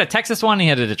 He had a Texas one, he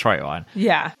had a Detroit one.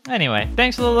 Yeah. Anyway,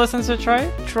 thanks for the listens,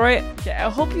 Detroit. I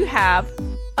hope you have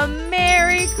a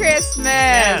Merry Merry Christmas!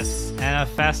 Yes, and a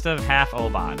festive half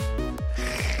Obon.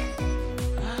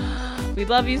 We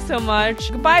love you so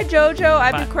much. Goodbye, Jojo.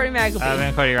 I've been Courtney And Cody. I've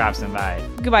been Cody Robson. Bye.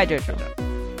 Goodbye, Jojo.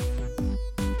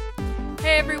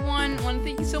 Hey everyone, I want to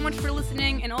thank you so much for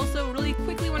listening, and also really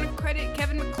quickly want to credit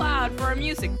Kevin MacLeod for our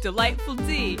music, Delightful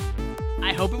D.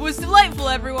 I hope it was delightful,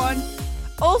 everyone.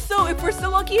 Also, if we're so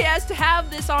lucky as to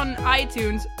have this on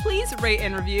iTunes, please rate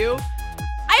and review.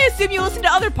 I assume you listen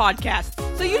to other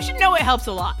podcasts, so you should know it helps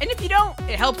a lot. And if you don't,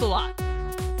 it helps a lot.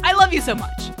 I love you so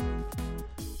much.